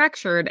son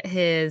fractured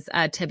his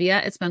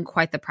tibia. It's been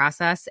quite the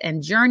process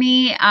and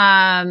journey.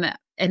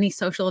 Any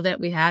social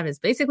event we have has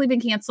basically been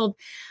canceled.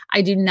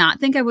 I do not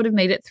think I would have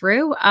made it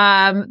through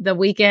the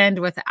weekend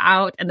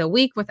without and the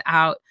week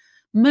without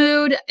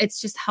Mood. It's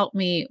just helped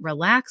me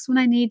relax when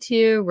I need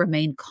to,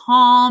 remain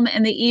calm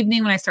in the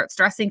evening when I start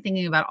stressing,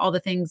 thinking about all the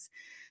things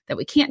that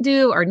we can't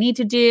do or need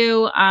to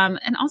do.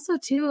 And also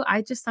too,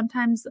 I just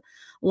sometimes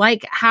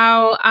like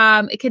how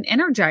it can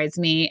energize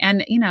me.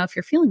 And, you know, if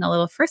you're feeling a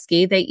little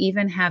frisky, they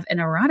even have an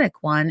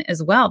erotic one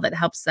as well that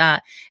helps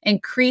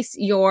increase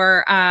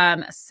your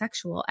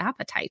sexual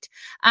appetite.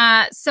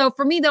 So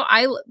for me though,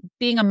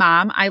 being a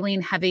mom, I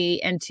lean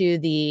heavy into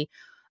the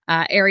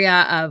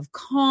area of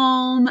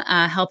calm,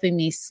 helping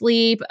me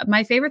sleep.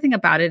 My favorite thing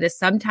about it is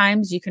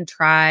sometimes you can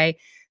try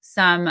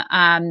some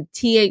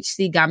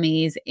THC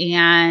gummies,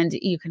 and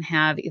you can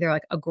have either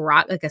like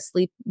a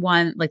sleep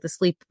one, like the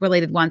sleep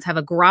related ones have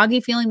a groggy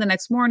feeling the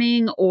next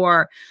morning,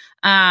 or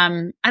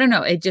I don't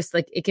know. It just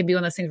like, it can be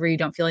one of those things where you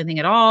don't feel anything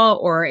at all,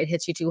 or it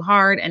hits you too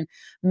hard, and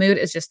Mood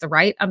is just the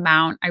right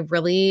amount. I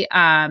really,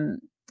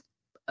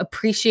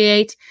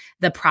 appreciate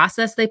the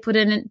process they put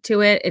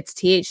into it. It's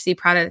THC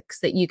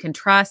products that you can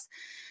trust.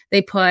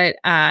 They put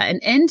an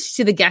end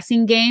to the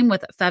guessing game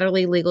with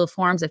federally legal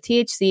forms of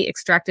THC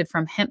extracted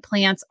from hemp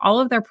plants. All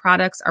of their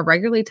products are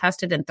regularly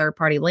tested in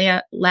third-party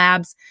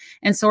labs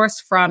and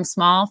sourced from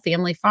small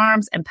family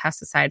farms and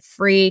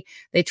pesticide-free.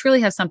 They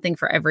truly have something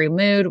for every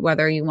mood,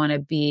 whether you want to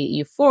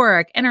be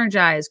euphoric,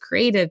 energized,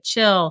 creative,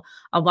 chill,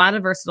 a lot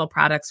of versatile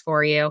products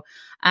for you.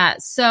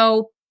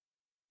 So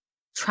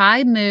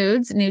try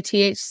Mood's new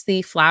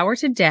THC flower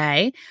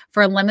today.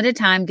 For a limited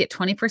time, get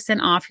 20%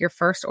 off your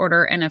first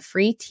order and a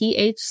free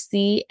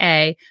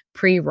THCA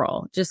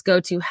pre-roll. Just go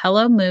to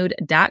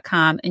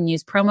hellomood.com and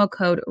use promo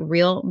code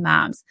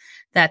REALMOMS.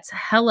 That's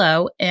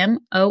hello,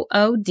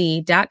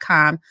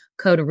 MOOD.com,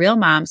 code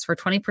REALMOMS for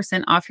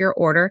 20% off your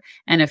order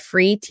and a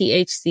free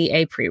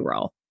THCA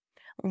pre-roll.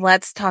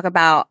 Let's talk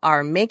about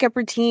our makeup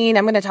routine.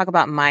 I'm going to talk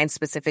about mine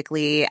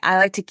specifically. I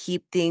like to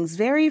keep things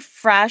very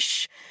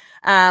fresh.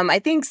 I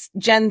think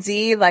Gen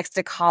Z likes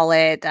to call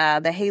it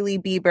the Hailey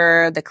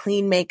Bieber, the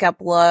clean makeup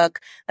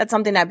look. That's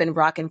something I've been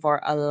rocking for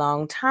a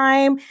long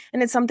time,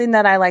 and it's something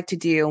that I like to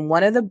do. And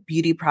one of the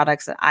beauty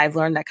products that I've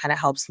learned that kind of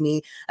helps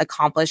me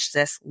accomplish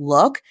this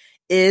look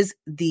is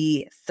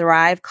the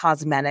Thrive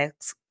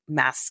Cosmetics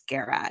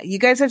mascara. You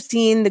guys have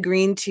seen the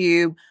green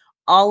tube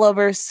all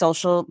over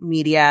social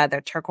media,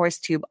 their turquoise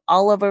tube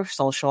all over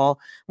social.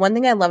 One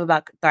thing I love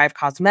about Thrive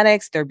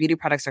Cosmetics, their beauty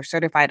products are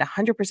certified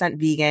 100%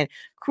 vegan,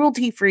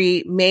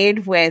 cruelty-free,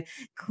 made with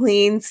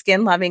clean,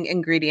 skin-loving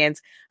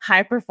ingredients,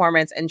 high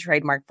performance and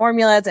trademark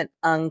formulas, and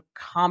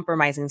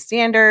uncompromising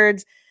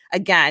standards.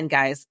 Again,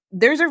 guys,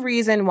 there's a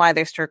reason why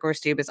this turquoise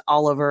tube is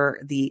all over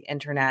the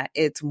internet.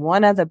 It's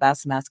one of the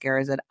best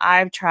mascaras that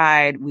I've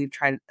tried. We've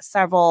tried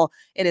several.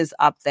 It is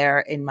up there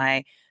in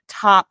my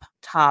top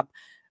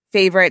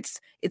favorites.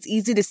 It's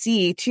easy to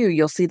see too.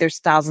 You'll see there's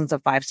thousands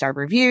of 5-star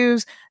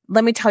reviews.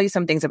 Let me tell you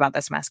some things about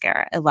this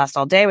mascara. It lasts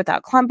all day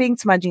without clumping,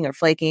 smudging, or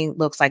flaking.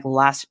 Looks like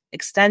lash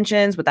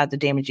extensions without the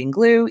damaging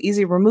glue.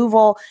 Easy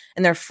removal,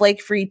 and their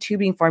flake-free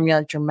tubing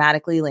formula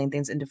dramatically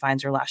lengthens and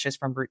defines your lashes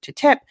from root to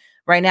tip.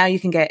 Right now, you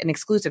can get an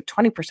exclusive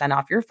 20%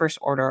 off your first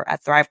order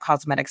at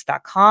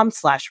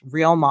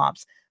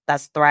thrivecosmetics.com/realmoms.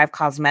 That's Thrive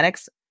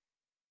Cosmetics,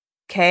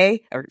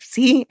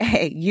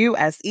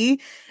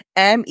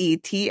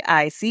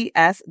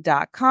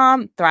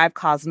 CAUSEMETICS.com. Thrive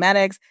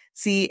Cosmetics,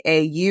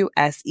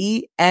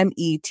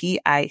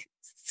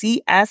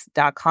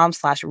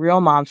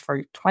 CAUSEMETICS.com/realmoms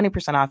for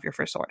 20% off your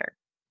first order.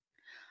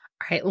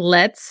 All right,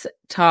 let's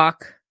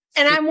talk.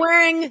 And I'm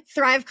wearing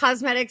Thrive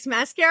Cosmetics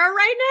mascara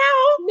right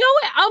now. No,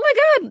 oh my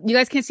God. You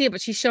guys can't see it,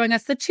 but she's showing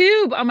us the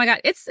tube. Oh my God.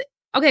 It's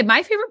okay.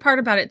 My favorite part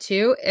about it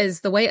too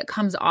is the way it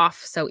comes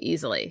off so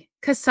easily.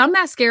 Cause some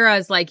mascara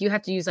is like, you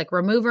have to use like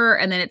remover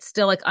and then it's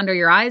still like under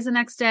your eyes the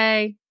next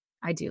day.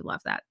 I do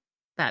love that.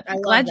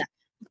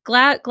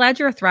 Glad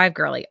you're a Thrive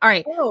girly. All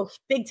right. Oh,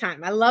 big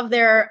time. I love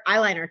their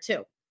eyeliner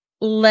too.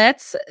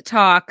 Let's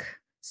talk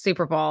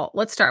Super Bowl.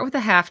 Let's start with the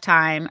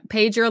halftime.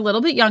 Paige, you're a little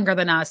bit younger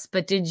than us,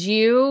 but did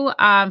you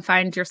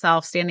find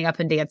yourself standing up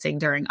and dancing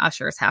during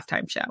Usher's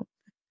halftime show?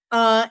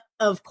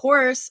 Of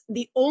course.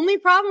 The only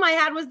problem I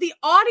had was the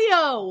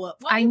audio.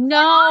 I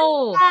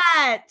know.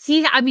 That?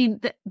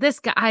 This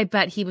guy, I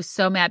bet he was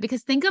so mad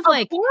because think of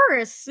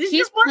course. This is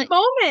just one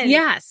moment.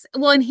 Yes.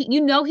 Well, and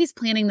he's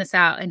planning this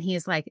out and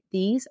he's like,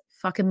 these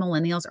fucking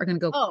millennials are going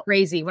to go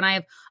crazy when I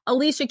have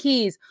Alicia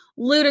Keys,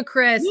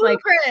 Ludacris, like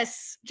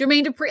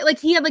Jermaine Dupri, like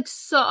he had like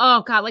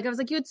I was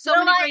like, you had so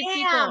many great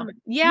people.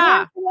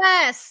 Yeah.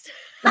 Northwest.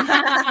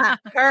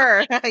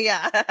 Her.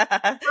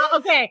 Yeah.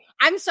 Okay.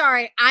 I'm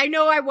sorry. I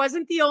know I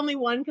wasn't the only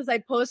one because I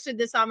posted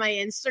this on my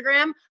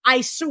Instagram. I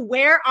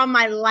swear on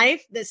my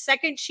life, the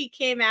second she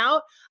came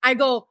out, I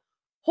go,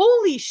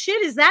 holy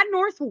shit, is that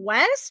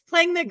Northwest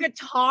playing the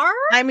guitar?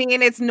 I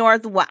mean, it's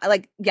Northwest.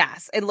 Like,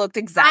 yes, it looked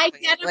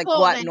exactly like Identical.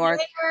 what The North.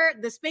 hair,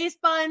 the space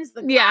buns,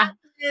 the Yeah.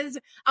 glasses.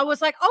 I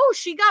was like, oh,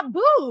 she got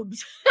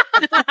boobs.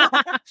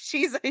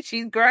 she's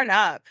grown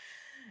up.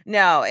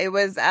 No, it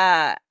was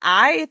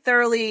I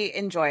thoroughly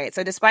enjoy it.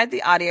 So despite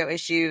the audio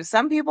issues,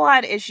 some people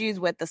had issues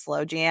with the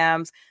slow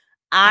jams.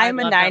 I'm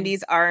a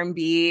 90s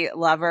R&B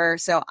lover,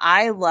 so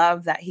I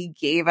love that he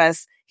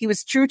was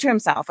true to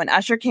himself. When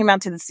Usher came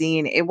out to the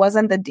scene, it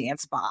wasn't the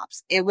dance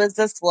bops. It was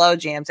the slow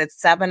jams. It's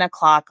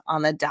 7:00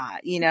 on the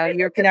dot. You know,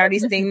 you can already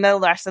sing the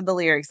rest of the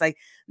lyrics. Like,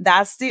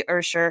 that's the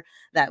Usher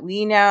that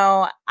we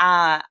know.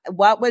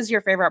 What was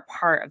your favorite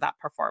part of that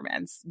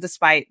performance,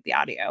 despite the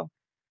audio?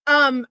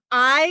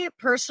 I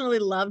personally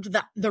loved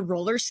the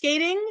roller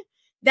skating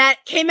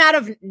that came out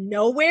of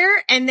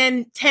nowhere. And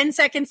then 10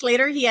 seconds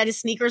later, he had his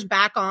sneakers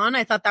back on.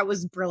 I thought that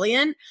was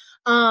brilliant.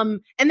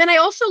 And then I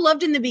also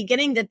loved in the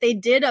beginning that they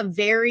did a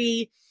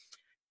very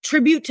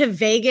tribute to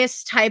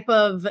Vegas type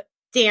of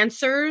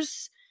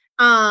dancers.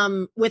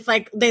 With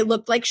like, they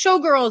looked like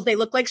showgirls. They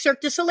looked like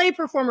Cirque du Soleil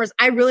performers.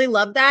 I really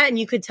loved that. And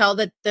you could tell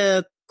that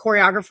the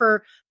choreographer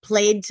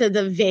played to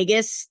the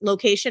Vegas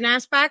location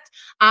aspect.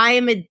 I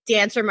am a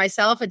dancer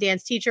myself, a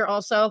dance teacher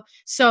also.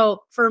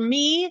 So for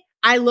me,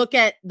 I look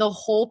at the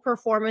whole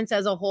performance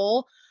as a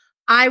whole.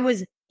 I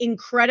was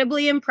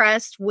incredibly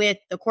impressed with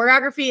the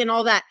choreography and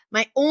all that.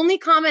 My only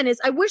comment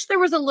is I wish there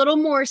was a little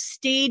more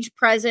stage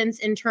presence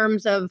in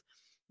terms of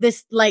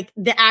this, like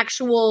the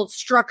actual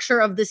structure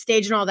of the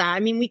stage and all that. I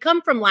mean, we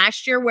come from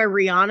last year where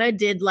Rihanna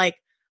did like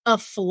a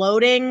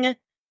floating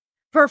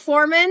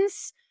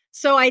performance.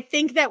 So I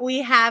think that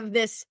we have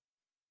this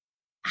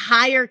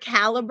higher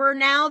caliber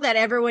now that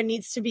everyone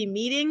needs to be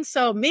meeting.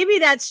 So maybe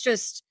that's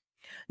just.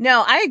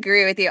 No, I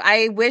agree with you.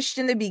 I wished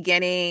in the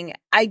beginning,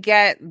 I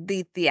get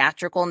the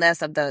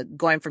theatricalness of the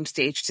going from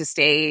stage to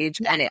stage.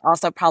 Yeah. And it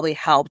also probably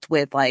helped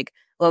with like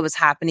what was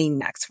happening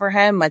next for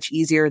him much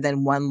easier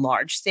than one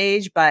large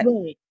stage. But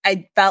right.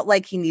 I felt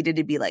like he needed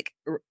to be like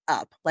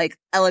up, like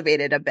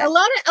elevated a bit.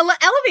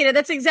 Elevated.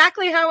 That's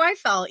exactly how I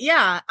felt.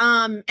 Yeah.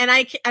 And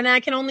I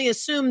can only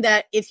assume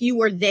that if you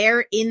were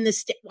there in the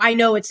I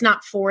know it's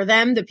not for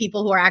them, the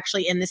people who are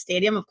actually in the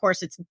stadium. Of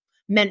course, it's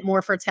meant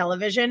more for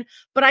television,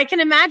 but I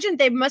can imagine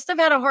they must have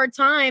had a hard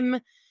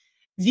time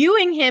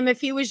viewing him if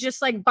he was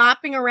just like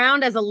bopping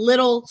around as a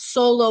little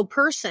solo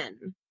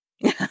person.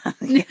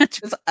 Yeah,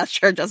 just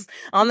Usher, just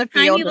on the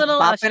field, just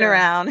bopping Usher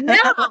around. No,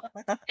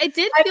 it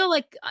did feel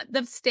like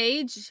the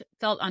stage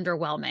felt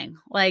underwhelming.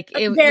 Like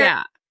it,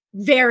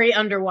 very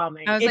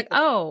underwhelming. I was like,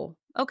 oh,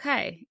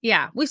 okay,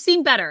 yeah, we've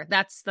seen better.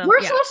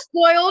 We're so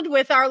spoiled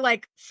with our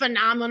like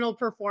phenomenal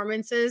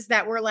performances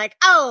that we're like,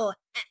 oh,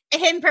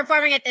 him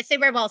performing at the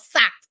Super Bowl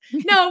sucked.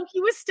 No, he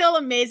was still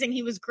amazing.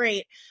 He was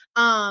great.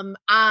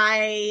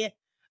 I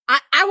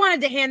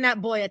wanted to hand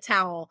that boy a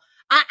towel.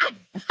 I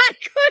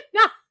could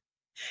not.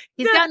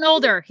 He's gotten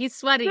older. He's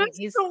sweaty.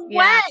 He's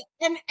sweat.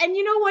 Yeah. And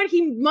you know what?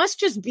 He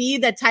must just be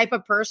the type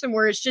of person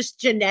where it's just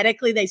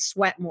genetically they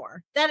sweat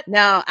more.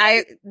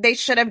 They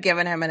should have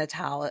given him a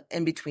towel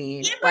in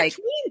between.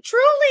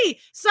 Truly.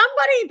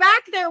 Somebody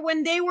back there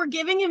when they were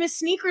giving him his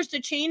sneakers to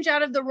change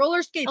out of the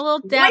roller skates. A little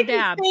dab.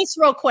 His face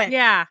real quick.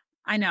 Yeah,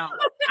 I know.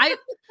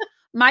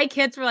 My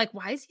kids were like,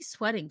 why is he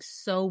sweating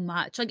so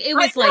much? Like it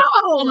was like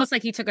almost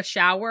like he took a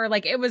shower.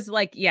 Like it was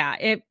like,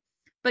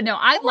 but no,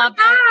 I love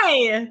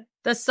it.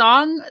 The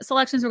song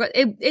selections were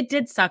good. It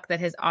did suck that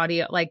his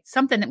audio, like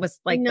something that was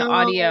like the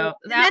audio.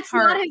 That's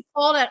not his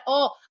fault at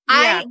all. Yeah.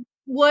 I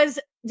was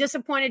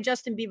disappointed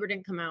Justin Bieber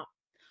didn't come out.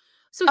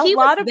 So a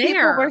lot of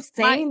people were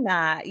saying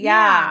that.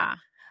 Yeah.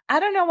 I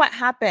don't know what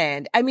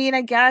happened. I mean,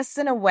 I guess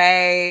in a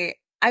way,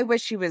 I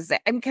wish he was there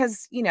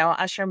because,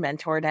 Usher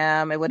mentored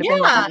him. It would have been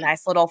like a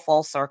nice little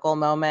full circle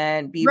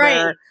moment.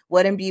 Bieber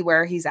wouldn't be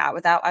where he's at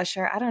without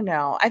Usher. I don't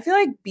know. I feel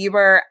like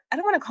Bieber, I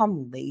don't want to call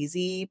him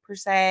lazy per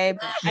se,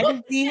 but I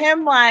can see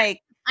him like,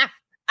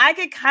 I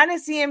could kind of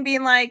see him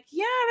being like,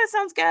 yeah, that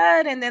sounds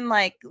good. And then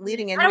like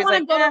leading into I don't want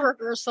to go to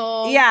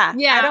rehearsal. Yeah.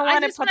 I don't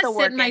want to put the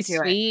work into it. I just want to sit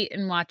in my suite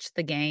and watch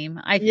the game.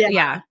 I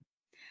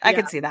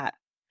could see that.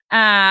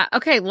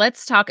 Okay,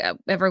 let's talk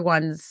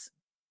everyone's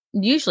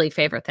usually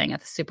favorite thing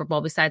at the Super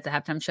Bowl besides the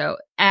halftime show,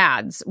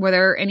 ads. Were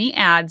there any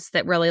ads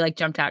that really like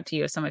jumped out to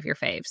you as some of your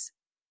faves?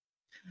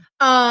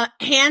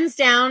 Hands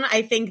down,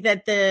 I think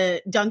that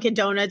the Dunkin'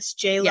 Donuts,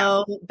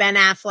 J-Lo, Ben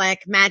Affleck,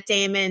 Matt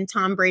Damon,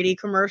 Tom Brady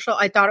commercial,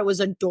 I thought it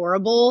was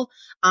adorable,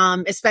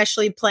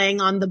 especially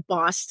playing on the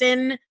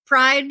Boston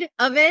pride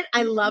of it.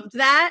 I loved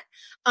that.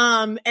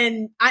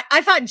 And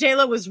I thought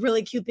J-Lo was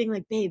really cute being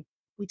like, babe,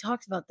 we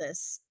talked about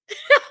this.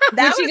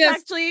 That was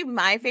actually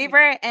my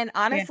favorite. And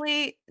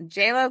honestly,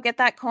 J-Lo, get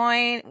that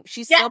coin.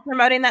 She's still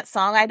promoting that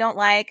song I don't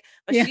like,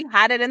 but she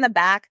had it in the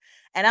back.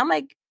 And I'm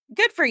like,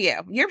 good for you.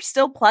 You're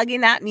still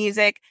plugging that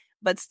music,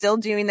 but still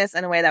doing this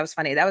in a way that was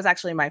funny. That was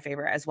actually my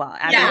favorite as well.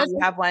 You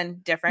have one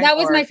different? That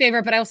was my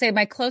favorite, but I will say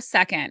my close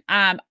second.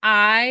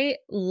 I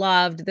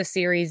loved the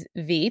series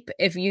Veep.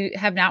 If you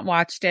have not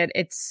watched it,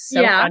 it's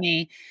so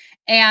funny.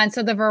 And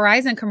so the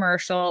Verizon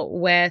commercial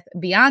with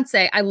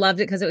Beyonce, I loved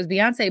it because it was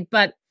Beyonce,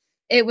 but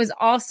it was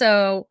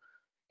also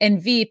in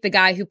Veep, the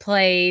guy who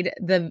played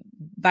the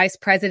vice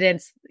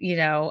president's,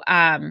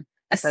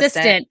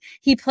 assistant.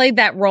 He played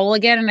that role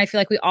again. And I feel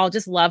like we all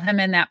just love him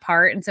in that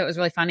part. And so it was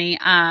really funny.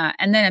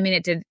 And then,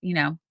 it did,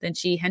 then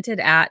she hinted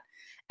at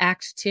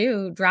Act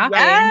 2 dropping.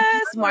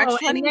 Yes, March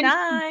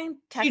 29.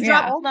 She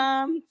dropped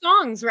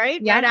songs, right?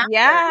 Yeah. Right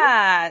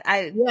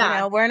after.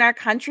 Yeah. We're in our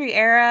country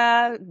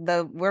era.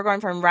 We're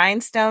going from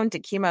Rhinestone to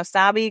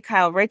Kemosabe,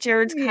 Kyle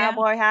Richards,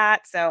 cowboy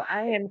hat. So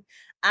I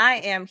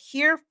am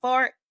here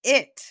for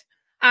it.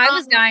 I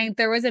was dying.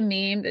 There was a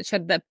meme that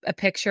showed a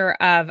picture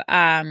of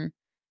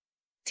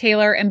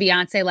Taylor and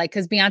Beyonce,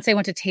 because Beyonce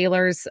went to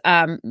Taylor's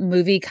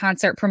movie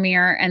concert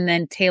premiere, and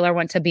then Taylor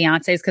went to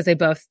Beyonce's because they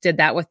both did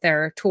that with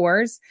their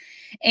tours.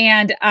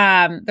 And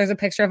there's a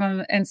picture of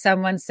them, and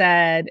someone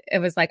said it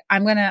was like,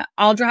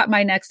 I'll drop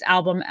my next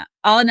album.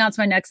 I'll announce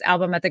my next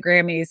album at the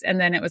Grammys, and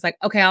then it was like,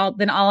 okay, I'll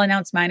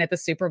announce mine at the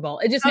Super Bowl.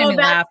 It just made me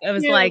laugh. It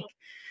was like,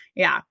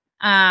 yeah,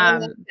 I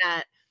love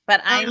that.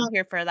 But I'm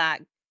here for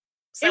that.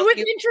 So it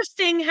was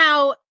interesting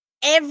how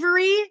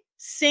every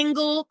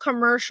single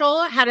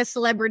commercial had a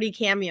celebrity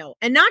cameo,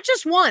 and not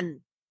just one.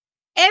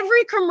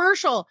 Every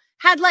commercial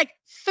had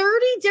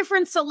 30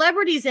 different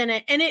celebrities in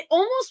it, and it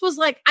almost was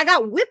like I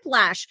got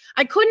whiplash.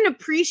 I couldn't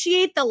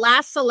appreciate the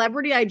last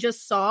celebrity I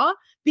just saw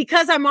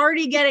because I'm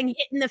already getting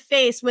hit in the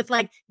face with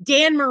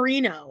Dan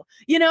Marino,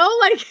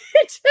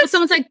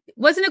 someone's like,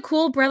 wasn't it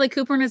cool Bradley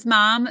Cooper and his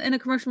mom in a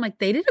commercial? I'm like,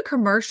 they did a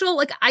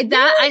commercial? I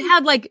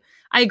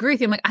agree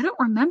with you. I'm like, I don't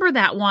remember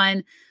that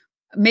one.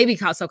 Maybe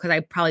also because I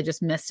probably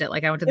just missed it.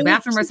 I went to the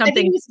bathroom or something. I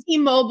think it was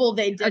T-Mobile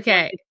they did.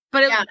 Okay.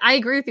 But I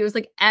agree with you. It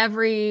was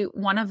every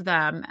one of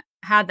them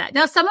had that.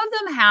 Now, some of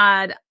them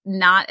had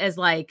not as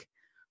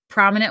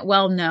prominent,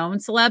 well-known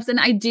celebs. And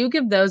I do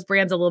give those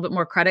brands a little bit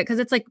more credit because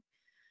it's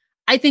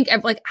I think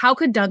how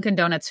could Dunkin'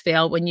 Donuts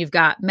fail when you've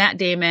got Matt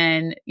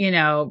Damon,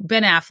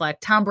 Ben Affleck,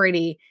 Tom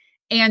Brady,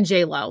 and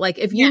J-Lo?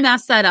 If you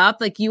mess that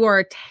up, you are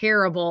a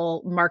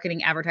terrible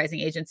marketing advertising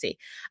agency.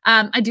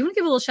 I do want to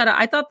give a little shout out.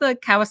 I thought the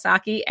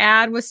Kawasaki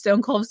ad with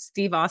Stone Cold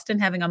Steve Austin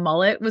having a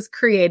mullet was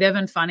creative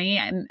and funny.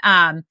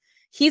 And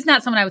he's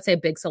not someone I would say a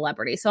big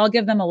celebrity. So I'll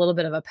give them a little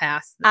bit of a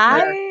pass.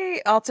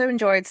 I also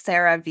enjoyed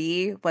Sarah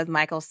V with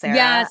Michael Cera.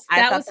 Yes,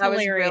 I thought that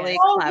hilarious. was really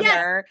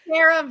clever. Yes.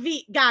 Sarah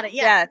V. Got it.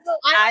 Yes. So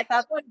I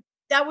thought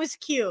that was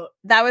cute.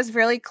 That was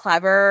really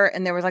clever.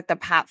 And there was the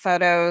pat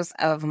photos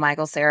of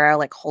Michael Cera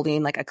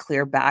holding a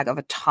clear bag of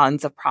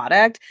tons of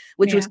product,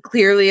 which was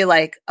clearly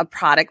a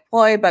product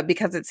ploy. But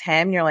because it's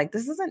him, you're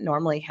this isn't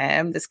normally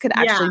him. This could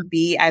actually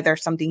be either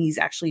something he's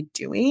actually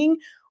doing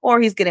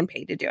or he's getting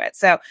paid to do it.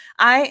 So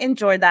I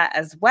enjoyed that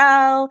as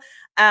well.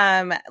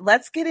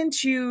 Let's get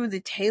into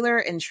the Taylor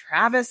and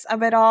Travis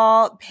of it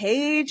all.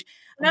 Paige.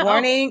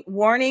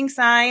 Warning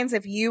signs.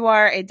 If you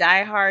are a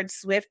diehard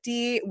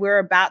Swiftie, we're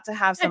about to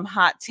have some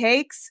hot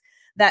takes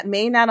that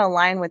may not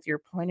align with your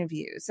point of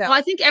view. So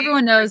I think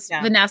everyone knows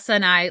Vanessa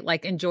and I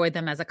enjoyed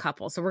them as a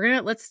couple. So we're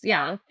going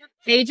to,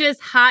 Paige's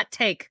hot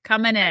take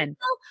coming in.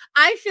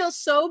 I feel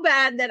so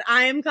bad that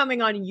I am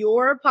coming on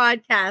your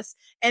podcast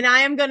and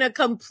I am going to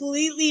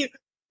completely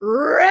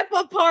rip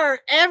apart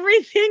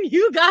everything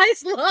you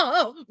guys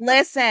love.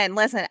 Listen.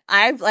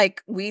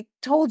 We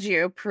told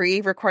you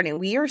pre-recording,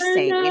 we are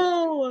saying,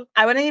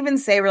 I wouldn't even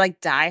say we're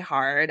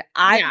diehard.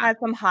 I had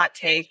some hot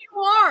takes. You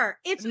are.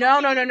 It's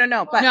no.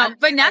 But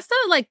Vanessa,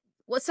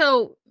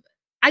 so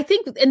I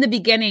think in the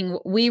beginning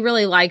we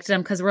really liked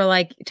them because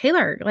we're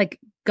Taylor,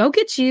 go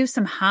get you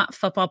some hot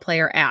football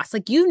player ass.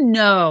 That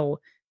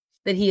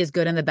he is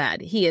good in the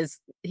bed. He is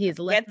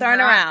get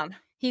thrown around.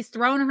 He's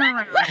thrown her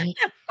around.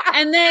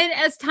 And then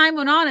as time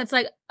went on, it's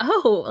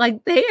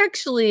they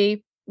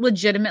actually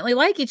legitimately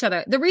like each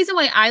other. The reason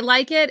why I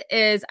like it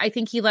is I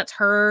think he lets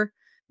her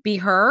be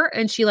her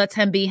and she lets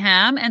him be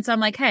him. And so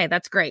I'm hey,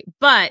 that's great.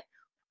 But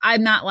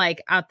I'm not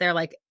out there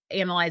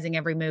analyzing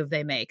every move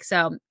they make.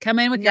 So come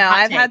in with your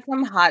hot take. Had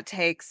some hot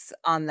takes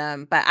on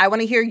them, but I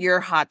want to hear your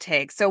hot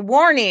take. So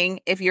warning,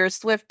 if you're a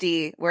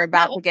Swiftie, we're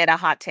about to get a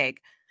hot take.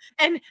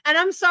 And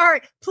I'm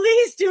sorry,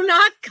 please do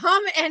not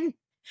come and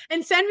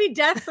send me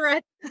death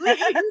threats,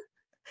 please.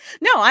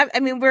 No, I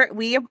mean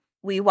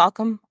we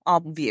welcome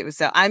all views,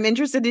 so I'm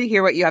interested to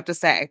hear what you have to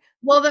say.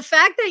 Well, the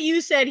fact that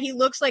you said he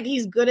looks like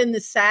he's good in the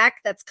sack,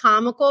 that's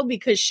comical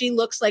because she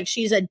looks like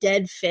she's a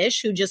dead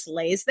fish who just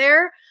lays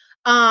there.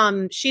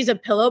 She's a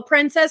pillow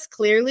princess,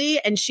 clearly,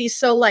 and she's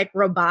so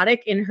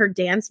robotic in her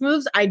dance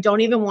moves. I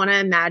don't even want to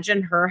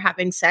imagine her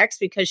having sex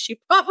because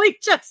she probably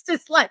just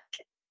is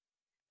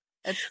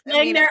I'm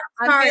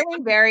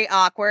feeling very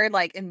awkward,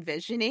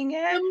 envisioning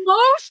it. The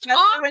most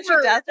awkward. When she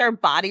does her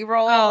body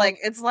roll,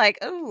 it's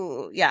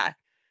oh yeah,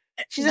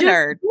 she's a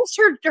nerd. Just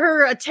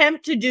her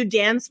attempt to do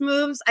dance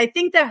moves. I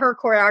think that her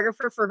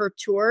choreographer for her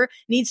tour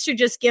needs to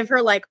just give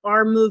her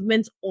arm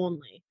movements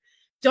only.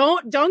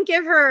 Don't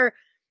give her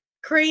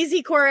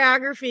crazy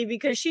choreography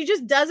because she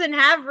just doesn't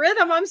have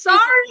rhythm. I'm sorry.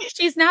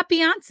 She's not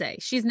Beyonce.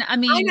 She's not. I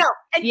mean, I know.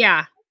 And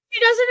yeah, she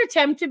doesn't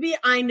attempt to be.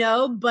 I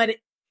know, but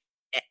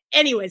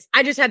anyways,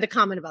 I just had to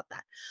comment about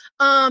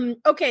that.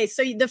 Okay,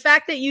 so the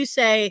fact that you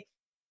say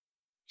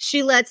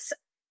she lets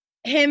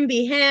him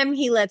be him,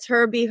 he lets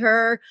her be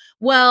her.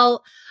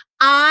 Well,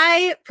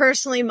 I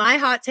personally, my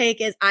hot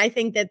take is I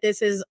think that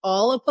this is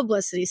all a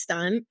publicity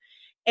stunt.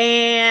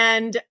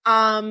 And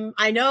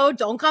I know,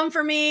 don't come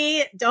for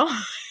me. Don't,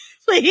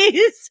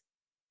 please.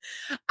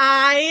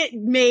 I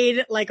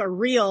made like a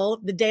reel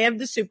the day of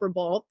the Super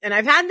Bowl, and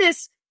I've had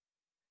this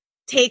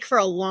take for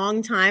a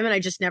long time, and I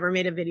just never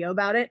made a video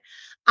about it.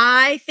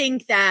 I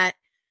think that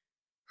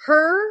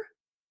her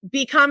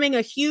becoming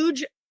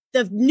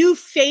the new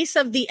face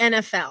of the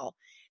NFL,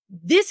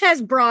 this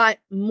has brought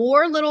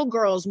more little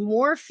girls,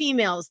 more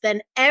females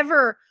than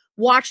ever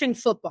watching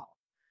football.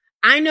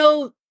 I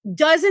know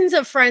dozens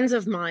of friends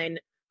of mine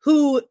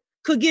who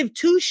could give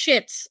two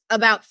shits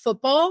about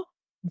football,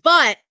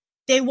 but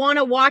they want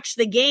to watch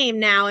the game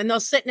now, and they'll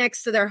sit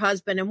next to their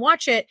husband and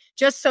watch it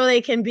just so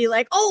they can be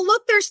like, oh,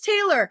 look, there's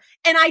Taylor.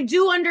 And I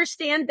do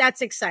understand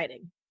that's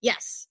exciting.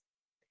 Yes.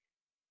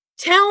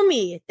 Tell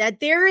me that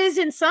there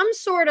isn't some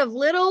sort of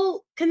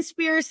little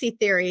conspiracy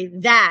theory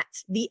that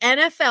the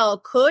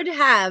NFL could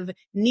have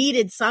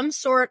needed some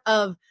sort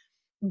of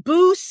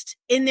boost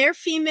in their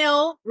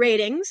female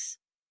ratings.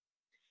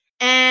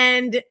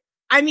 And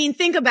I mean,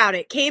 think about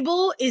it.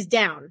 Cable is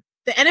down.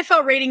 The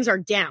NFL ratings are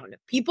down.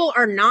 People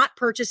are not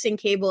purchasing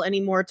cable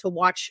anymore to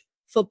watch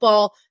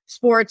football,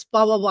 sports,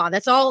 blah, blah, blah.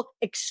 That's all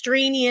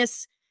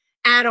extraneous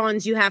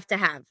add-ons you have to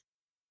have.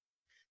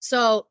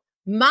 So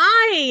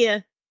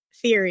my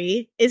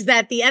theory is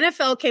that the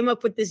NFL came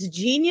up with this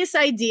genius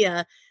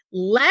idea.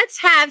 Let's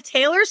have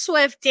Taylor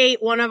Swift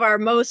date one of our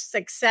most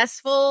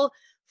successful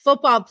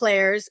football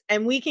players,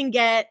 and we can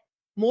get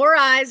more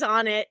eyes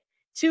on it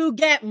to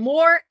get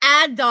more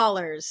ad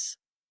dollars.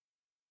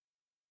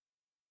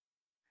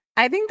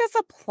 I think that's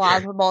a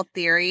plausible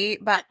theory,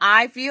 but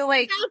I feel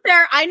like it's out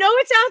there. I know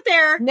it's out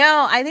there.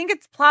 No, I think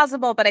it's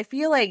plausible, but I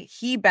feel like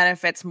he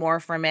benefits more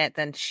from it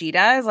than she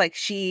does. Like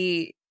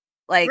she,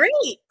 like,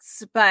 great.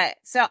 But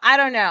so I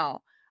don't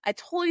know. I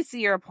totally see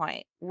your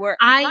point.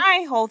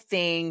 My whole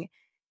thing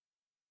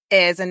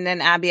is, and then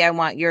Abby, I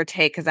want your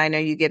take because I know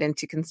you get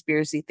into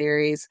conspiracy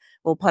theories.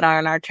 We'll put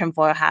on our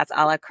tinfoil hats,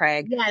 a la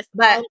Craig. Yes,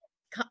 but.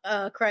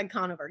 Craig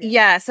Conover.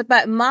 Yes,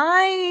 but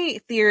my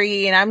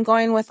theory, and I'm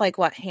going with like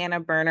what Hannah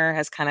Berner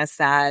has kind of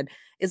said,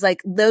 is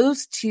like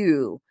those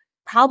two,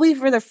 probably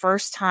for the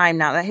first time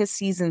now that his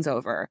season's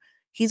over,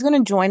 he's going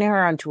to join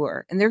her on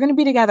tour, and they're going to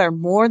be together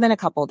more than a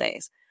couple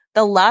days.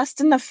 The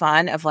lust and the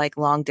fun of like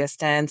long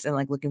distance and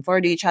like looking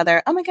forward to each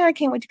other. Oh my God, I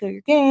can't wait to go to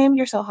your game.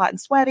 You're so hot and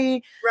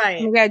sweaty.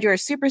 Right. Oh my God, you're a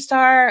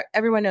superstar.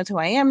 Everyone knows who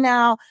I am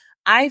now.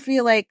 I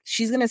feel like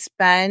she's going to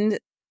spend,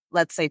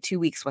 let's say, 2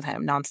 weeks with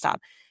him nonstop.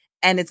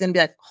 And it's going to be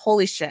like,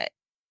 holy shit,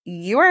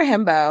 you're a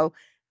himbo.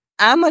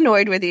 I'm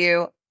annoyed with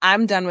you.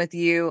 I'm done with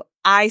you.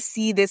 I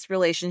see this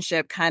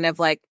relationship kind of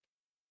like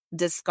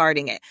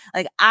discarding it.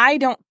 Like, I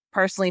don't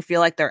personally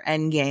feel like they're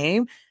end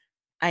game.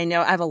 I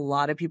know I have a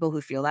lot of people who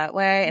feel that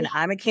way. And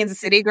I'm a Kansas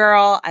City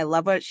girl. I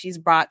love what she's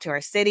brought to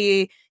our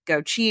city.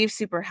 Go Chiefs.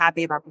 Super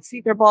happy about the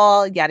Super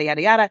Bowl, yada,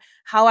 yada, yada.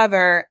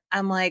 However,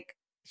 I'm like,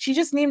 she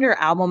just named her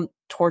album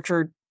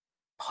Tortured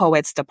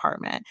Poets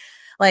Department.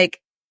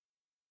 Like,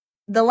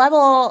 the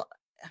level,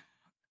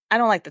 I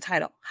don't like the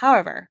title.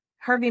 However,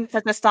 her being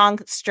such a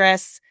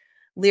songstress,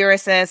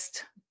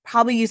 lyricist,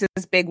 probably uses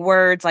big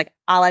words like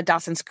a la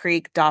Dawson's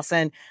Creek,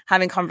 Dawson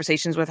having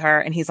conversations with her.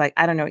 And he's like,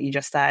 I don't know what you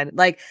just said.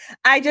 Like,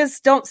 I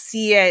just don't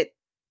see it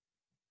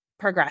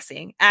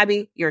progressing.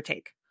 Abby, your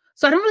take.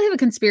 So I don't really have a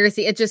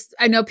conspiracy. It just,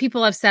 I know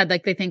people have said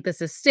like they think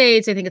this is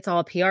staged. They think it's all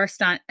a PR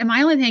stunt. And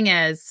my only thing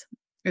is,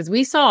 as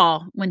we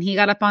saw when he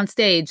got up on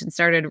stage and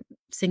started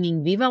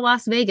singing Viva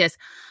Las Vegas,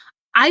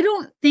 I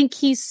don't think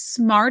he's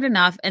smart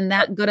enough and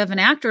that good of an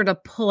actor to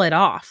pull it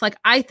off. Like,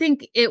 I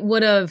think it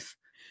would have,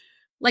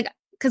 like,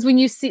 because when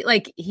you see,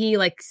 like, he,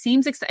 like,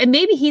 seems excited, and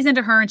maybe he's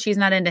into her and she's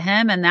not into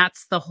him, and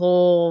that's the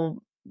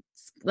whole,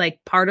 like,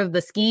 part of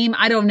the scheme.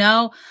 I don't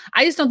know.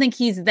 I just don't think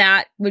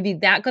would be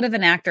that good of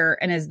an actor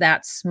and is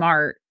that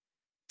smart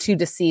to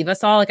deceive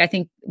us all. Like, I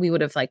think we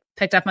would have, like,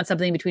 picked up on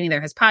something between either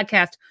his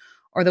podcast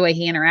or the way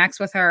he interacts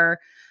with her.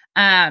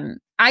 I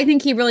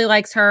think he really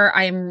likes her.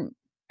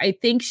 I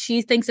think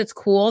she thinks it's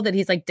cool that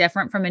he's like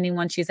different from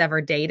anyone she's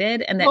ever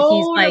dated, and that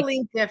he's like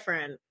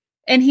different.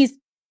 And he's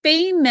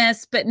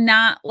famous, but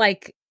not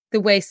like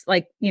the way,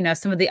 like, you know,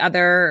 some of the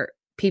other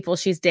people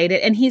she's dated.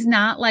 And he's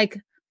not like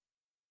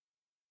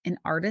an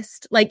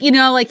artist, like, you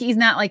know, like he's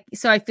not like,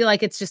 so I feel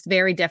like it's just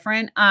very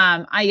different.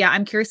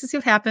 I'm curious to see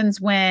what happens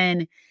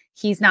when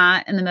he's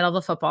not in the middle of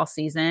the football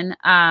season.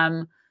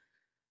 I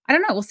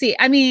don't know. We'll see.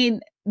 I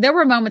mean, there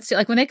were moments too,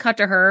 like when they cut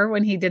to her,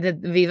 when he did the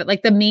Viva,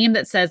 like the meme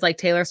that says like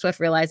Taylor Swift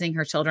realizing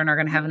her children are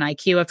going to have an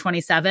IQ of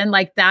 27.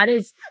 Like, that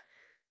is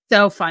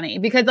so funny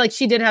because like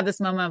she did have this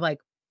moment of like,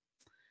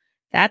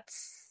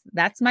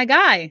 that's my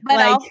guy. But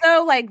like,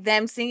 also like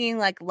them singing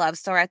like Love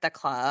Story at the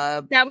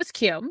club. That was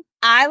cute.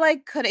 I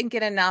like couldn't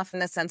get enough in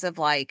the sense of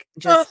like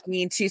just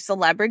being two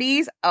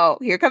celebrities. Oh,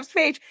 here comes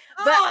Paige.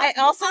 But I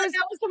also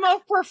that was the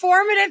most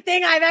performative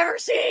thing I've ever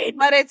seen.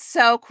 But it's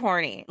so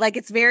corny. Like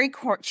it's very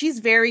she's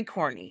very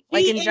corny.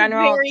 Like He in is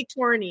general, very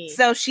corny.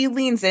 So she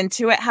leans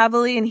into it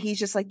heavily, and he's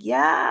just like,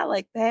 yeah,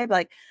 like babe,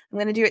 like I'm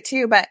gonna do it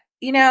too. But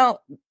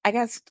I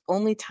guess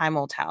only time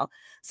will tell.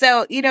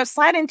 So,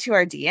 slide into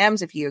our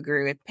DMs if you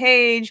agree with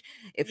Paige,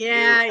 if you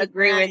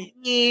agree with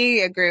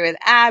me, agree with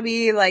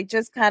Abby, like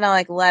just kind of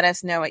like let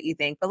us know what you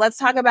think. But let's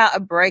talk about a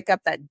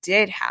breakup that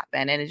did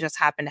happen, and it just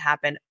happened to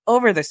happen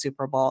over the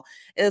Super Bowl.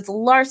 It's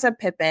Larsa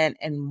Pippen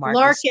and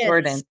Marcus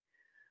Jordan.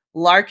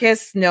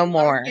 Larkus no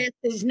more. Larkus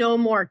is no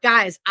more.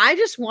 Guys, I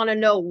just want to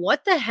know,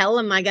 what the hell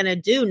am I going to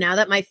do now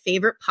that my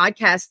favorite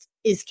podcast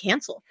is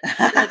canceled?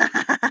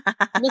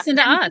 Listen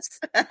to us.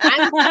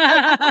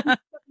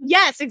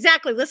 Yes,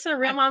 exactly. Listen to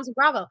Real Moms of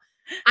Bravo.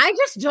 I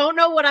just don't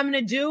know what I'm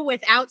going to do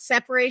without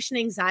separation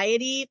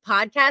anxiety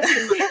podcast.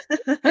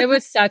 It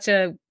was such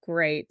a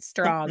great,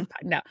 strong.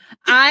 No,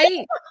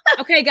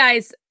 okay,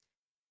 guys,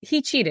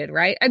 he cheated,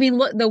 right? I mean,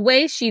 look, the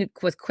way she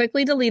was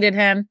quickly deleted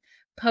him,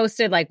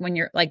 posted like when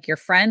you're like your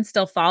friend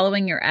still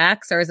following your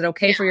ex, or is it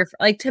okay for your,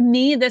 like, to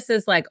me, this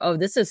is like, oh,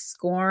 this is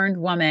scorned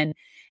woman.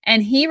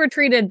 And he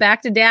retreated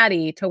back to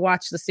daddy to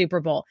watch the Super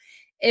Bowl.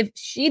 If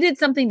she did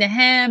something to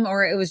him,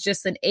 or it was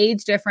just an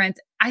age difference,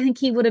 I think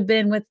he would have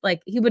been with,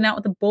 like, he went out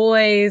with the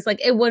boys.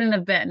 Like, it wouldn't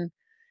have been.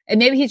 And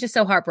maybe he's just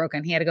so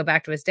heartbroken he had to go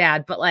back to his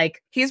dad. But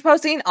like, he's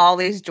posting all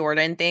these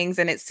Jordan things,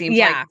 and it seems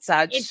like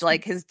such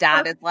like his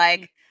dad is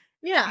like,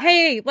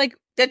 hey, like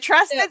the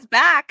trust is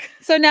back.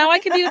 So now I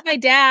can be with my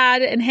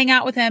dad and hang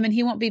out with him, and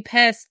he won't be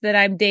pissed that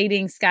I'm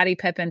dating Scottie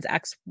Pippen's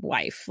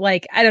ex-wife.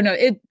 Like, I don't know.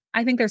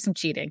 I think there's some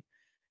cheating.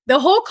 The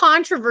whole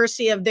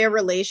controversy of their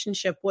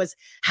relationship was,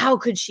 how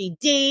could she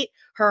date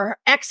her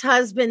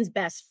ex-husband's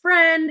best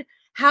friend?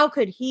 How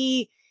could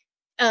he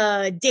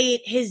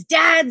date his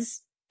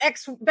dad's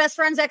best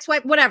friend's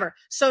ex-wife? Whatever.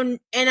 So,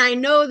 and I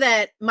know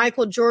that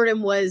Michael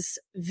Jordan was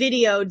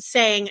videoed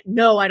saying,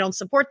 no, I don't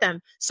support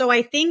them. So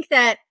I think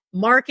that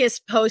Marcus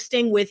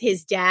posting with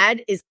his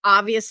dad is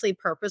obviously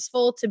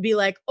purposeful to be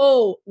like,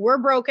 oh, we're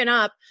broken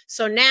up,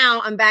 so now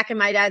I'm back in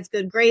my dad's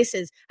good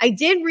graces. I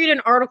did read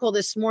an article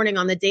this morning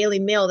on the Daily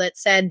Mail that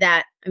said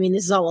that, I mean,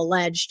 this is all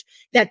alleged,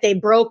 that they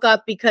broke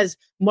up because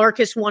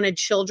Marcus wanted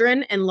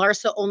children and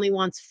Larsa only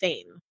wants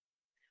fame.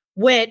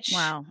 Which,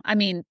 wow, I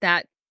mean,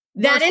 that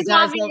is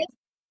obvious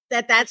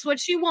that that's what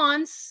she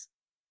wants.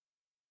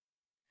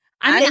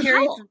 I mean,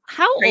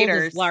 how old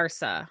is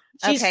Larsa?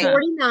 She's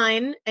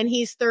 49 and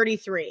he's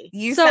 33.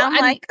 You sound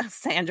like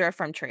Sandra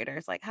from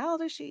Traders. Like, how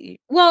old is she?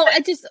 Well,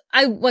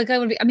 I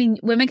mean,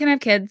 women can have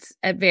kids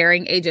at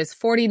varying ages.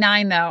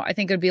 49, though, I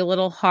think it would be a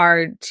little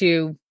hard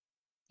to,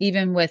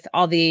 even with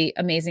all the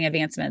amazing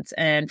advancements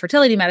in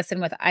fertility medicine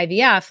with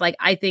IVF, like,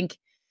 I think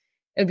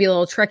it would be a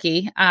little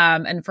tricky.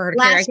 And for her to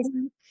carry.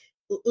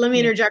 Let me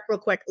interject real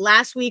quick.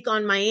 Last week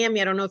on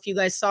Miami, I don't know if you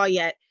guys saw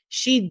yet,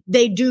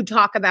 they do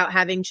talk about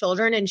having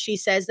children, and she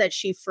says that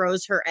she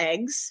froze her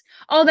eggs.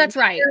 Oh, that's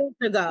right. Years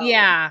ago.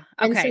 Yeah.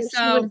 Okay. And so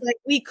she was like,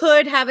 we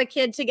could have a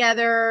kid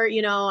together.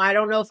 I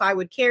don't know if I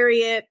would carry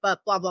it,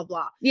 but blah, blah,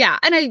 blah. Yeah.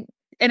 And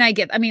I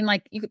get, I mean,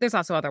 like, there's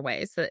also other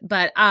ways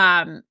but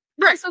right.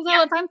 So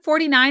if I'm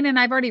 49 and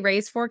I've already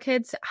raised 4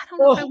 kids, I don't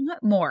know if I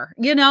want more,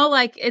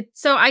 like it.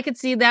 So I could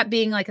see that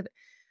being like,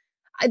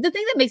 the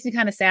thing that makes me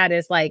kind of sad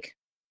is like,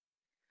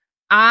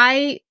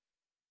 I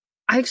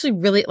actually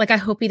really, like, I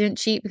hope he didn't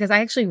cheat, because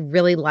I actually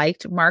really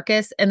liked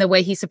Marcus and the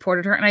way he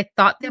supported her. And I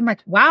thought, I'm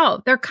like,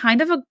 wow, they're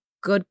kind of a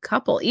good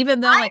couple,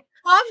 even though I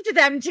loved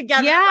them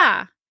together.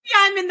 Yeah.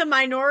 I'm in the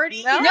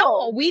minority.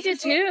 No, we did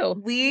too.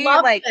 We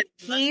like them.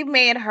 He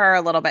made her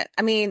a little bit.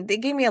 I mean, they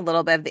gave me a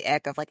little bit of the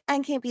ick of like, I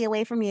can't be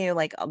away from you,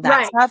 like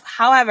that stuff.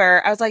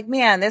 However, I was like,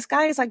 man, this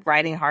guy is like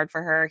riding hard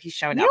for her. He's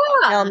showing up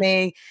on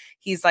filming.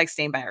 He's like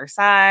staying by her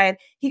side.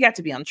 He got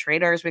to be on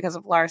Traders because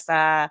of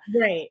Larsa.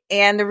 Right.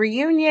 And the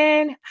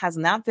reunion has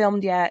not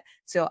filmed yet.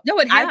 So no,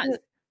 it has.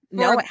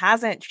 No, it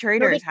hasn't.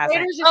 Traders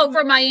hasn't.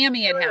 For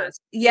Miami, it has.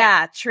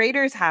 Yeah,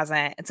 Traders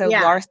hasn't. And so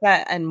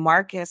Larsa and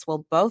Marcus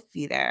will both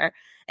be there.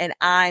 And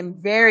I'm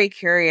very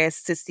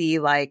curious to see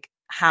like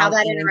how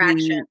that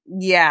interaction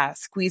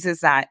squeezes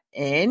that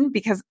in,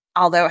 because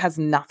although it has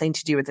nothing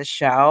to do with the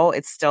show,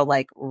 it's still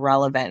like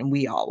relevant and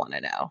we all want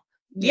to know.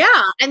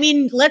 Yeah. I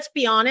mean, let's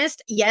be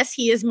honest. Yes,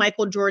 he is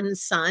Michael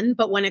Jordan's son,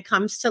 but when it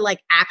comes to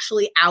like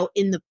actually out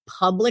in the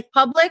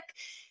public,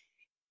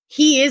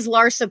 he is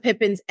Larsa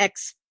Pippen's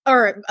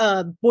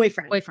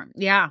boyfriend.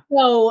 Yeah.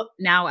 So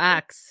now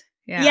ex.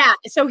 Yeah. Yeah.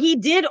 So he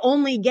did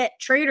only get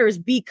Traders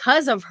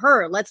because of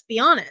her. Let's be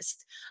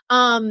honest.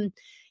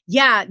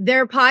 Yeah.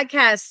 Their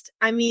podcast,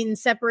 I mean,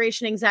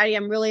 separation anxiety.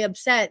 I'm really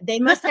upset. They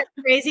must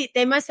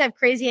have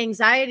crazy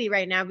anxiety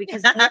right now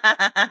because they're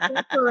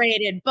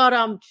separated.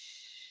 But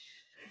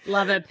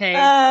love it, Paige. Oh,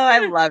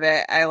 I love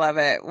it. I love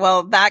it.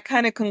 Well, that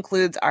kind of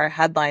concludes our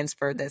headlines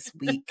for this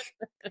week.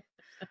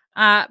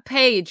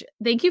 Paige,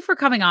 thank you for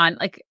coming on.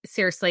 Like,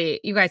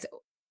 seriously, you guys,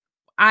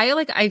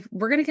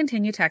 we're going to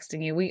continue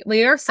texting you.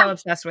 We are so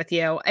obsessed with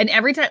you. And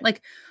every time,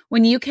 like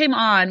when you came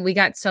on, we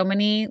got so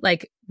many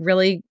like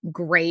really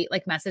great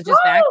like messages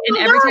back. And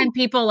every time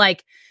people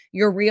like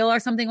your reel or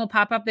something will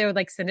pop up, they would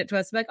like send it to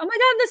us like, oh my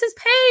God, this is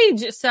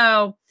Paige.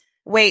 So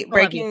wait,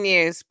 breaking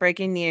news.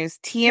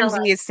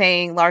 TMZ is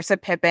saying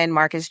Larsa Pippen,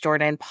 Marcus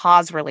Jordan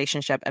pause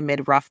relationship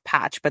amid rough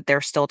patch, but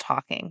they're still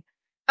talking.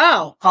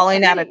 Oh,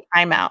 calling out a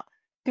timeout.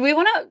 Do we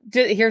want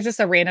to? Here's just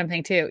a random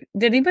thing too.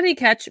 Did anybody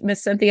catch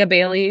Miss Cynthia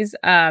Bailey's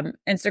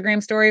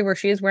Instagram story where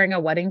she is wearing a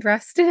wedding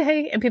dress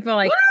today? And people are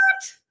like,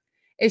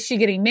 "What? Is she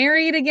getting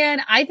married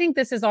again?" I think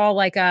this is all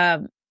like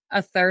a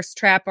thirst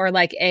trap or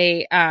like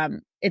a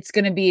it's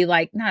going to be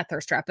like not a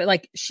thirst trap, but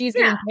like she's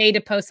getting paid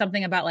to post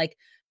something about like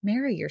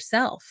marry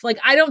yourself. Like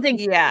I don't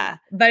think. Yeah.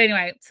 But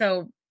anyway,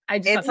 so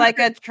it's like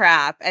a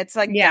trap. It's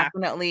like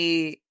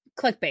definitely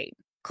clickbait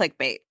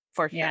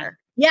for sure.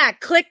 Yeah,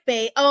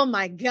 clickbait. Oh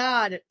my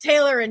God.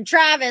 Taylor and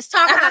Travis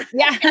talk about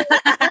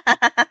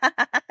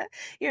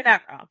You're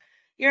not wrong.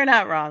 You're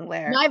not wrong,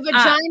 Lair. My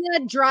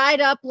vagina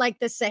dried up like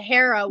the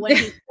Sahara when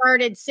he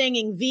started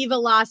singing Viva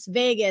Las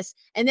Vegas.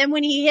 And then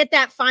when he hit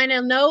that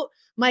final note,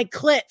 my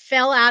clit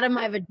fell out of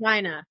my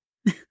vagina.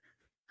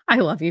 I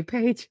love you,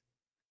 Paige.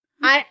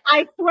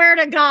 I swear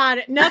to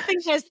God,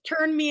 nothing has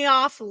turned me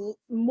off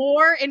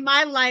more in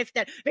my life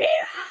than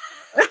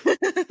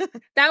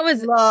that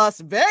was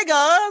Las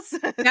Vegas.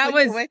 That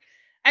was,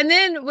 and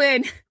then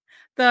when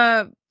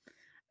the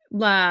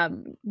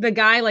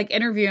guy like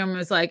interviewed him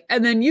was like,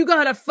 and then you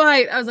got to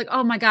fight. I was like,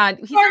 oh my God,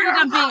 he's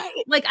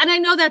like, and I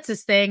know that's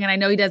his thing, and I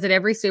know he does it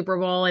every Super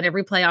Bowl and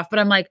every playoff, but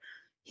I'm like,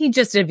 he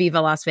just did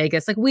Viva Las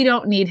Vegas. Like, we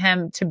don't need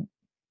him to.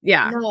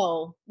 Yeah,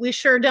 no, we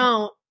sure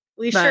don't.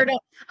 Sure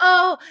don't.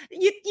 Oh,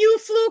 you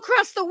flew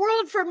across the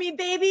world for me,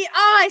 baby.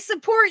 Oh, I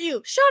support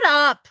you. Shut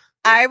up.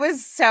 I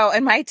was so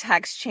in my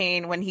text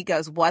chain when he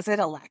goes, was it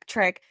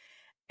electric?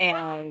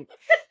 And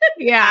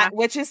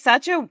which is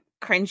such a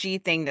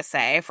cringy thing to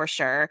say for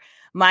sure.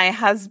 My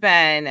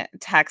husband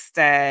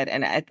texted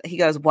and he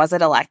goes, was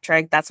it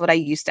electric? That's what I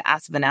used to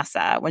ask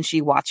Vanessa when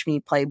she watched me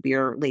play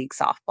beer league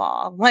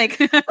softball.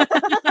 Like,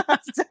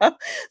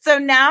 so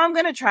now I'm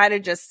going to try to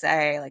just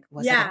say like,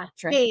 was it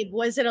electric? Babe,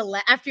 was it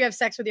after you have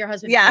sex with your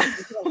husband? Yeah.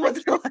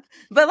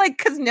 But like,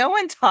 cause no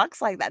one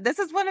talks like that. This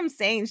is what I'm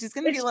saying. She's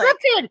going to be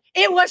scripted.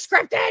 It was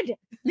scripted.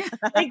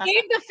 They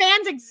gave the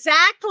fans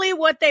exactly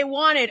what they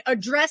wanted,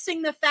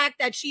 addressing the fact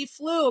that she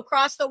flew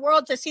across the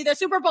world to see the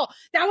Super Bowl.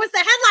 That was the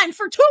headline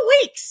for 2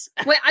 weeks.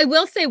 Wait, I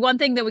will say one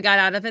thing that we got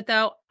out of it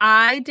though.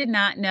 I did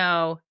not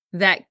know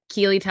that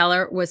Keely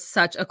Teller was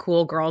such a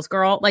cool girl's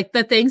girl. Like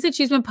the things that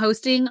she's been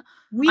posting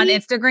on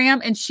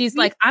Instagram, and she's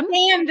like, I'm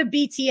the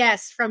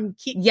BTS from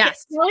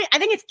yes. I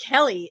think it's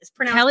Kelly. It's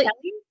pronounced Kelly.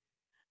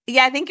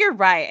 Yeah, I think you're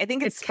right. I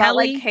think it's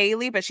Kelly. Like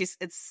Kaylee, but she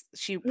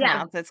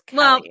pronounces it's Kelly.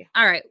 Well,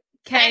 all right.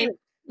 Kay.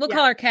 We'll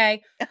call her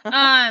Kay.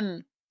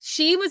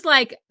 She was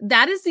like,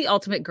 that is the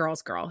ultimate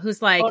girl's girl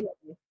who's like,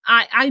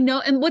 I know.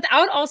 And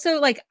without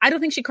also like, I don't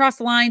think she crossed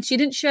the line. She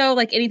didn't show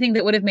like anything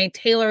that would have made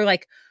Taylor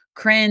like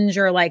cringe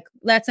or like,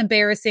 that's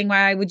embarrassing.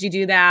 Why would you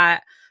do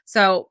that?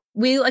 So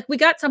we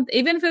got something,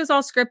 even if it was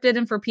all scripted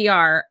and for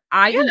PR,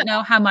 I didn't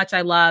know how much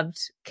I loved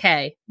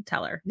Kay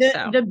Teller.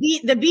 The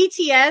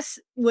BTS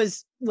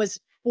was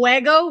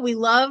fuego. We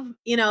love,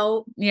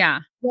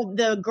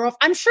 the girl.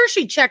 I'm sure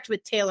she checked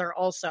with Taylor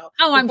also.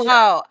 Oh, I'm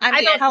sure.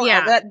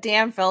 That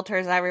damn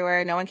filters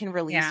everywhere. No one can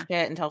release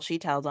shit until she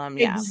tells them.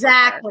 Yeah,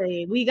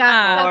 exactly. We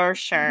got for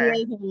sure.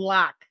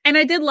 Lock. And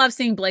I did love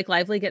seeing Blake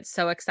Lively get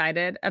so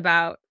excited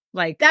about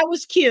like that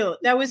was cute.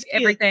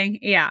 Everything.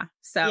 Yeah.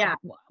 So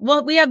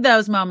well, we have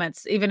those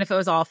moments, even if it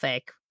was all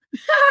fake.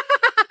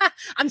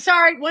 I'm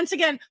sorry. Once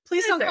again,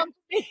 please don't come to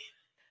me.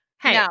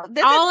 Hey, no,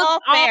 this is all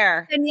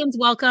fair. Opinions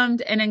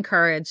welcomed and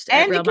encouraged.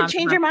 And you can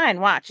change your mind.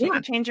 Watch. You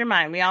can change your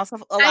mind. We also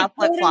allow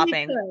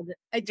flip-flopping.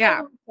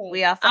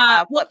 We also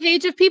allow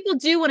Paige, if people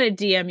do want to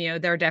DM you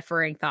their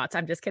differing thoughts,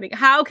 I'm just kidding.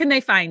 How can they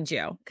find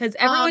you? Because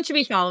everyone should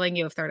be following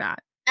you if they're not.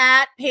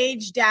 At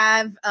Paige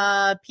Dav,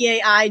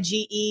 Paigedav.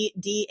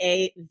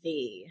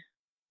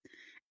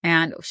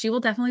 And she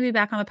will definitely be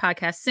back on the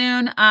podcast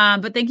soon.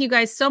 But thank you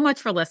guys so much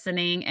for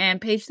listening.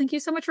 And Paige, thank you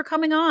so much for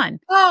coming on.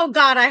 Oh,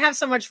 God, I have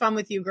so much fun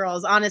with you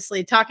girls.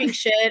 Honestly, talking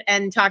shit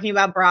and talking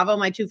about Bravo,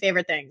 my two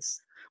favorite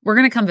things. We're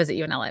going to come visit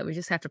you in LA. We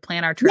just have to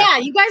plan our trip. Yeah,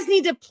 you guys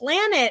need to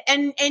plan it.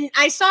 And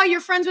I saw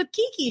you're friends with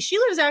Kiki. She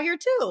lives out here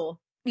too.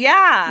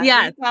 Yeah.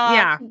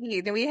 Yeah.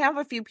 We have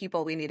a few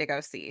people we need to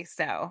go see.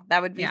 So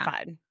that would be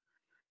fun.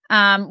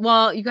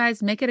 Well, you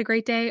guys make it a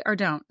great day or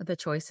don't. The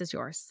choice is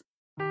yours.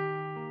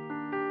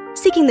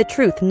 Seeking the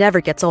truth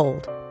never gets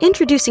old.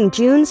 Introducing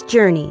June's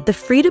Journey, the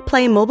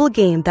free-to-play mobile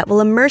game that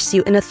will immerse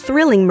you in a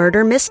thrilling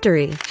murder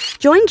mystery.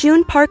 Join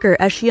June Parker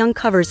as she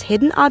uncovers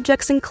hidden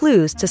objects and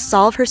clues to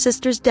solve her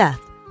sister's death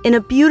in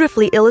a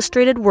beautifully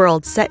illustrated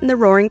world set in the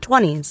Roaring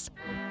 '20s.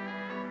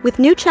 With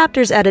new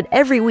chapters added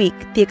every week,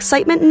 the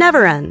excitement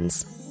never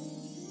ends.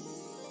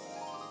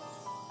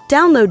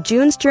 Download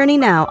June's Journey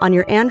now on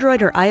your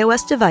Android or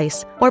iOS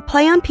device or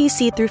play on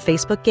PC through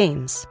Facebook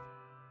Games.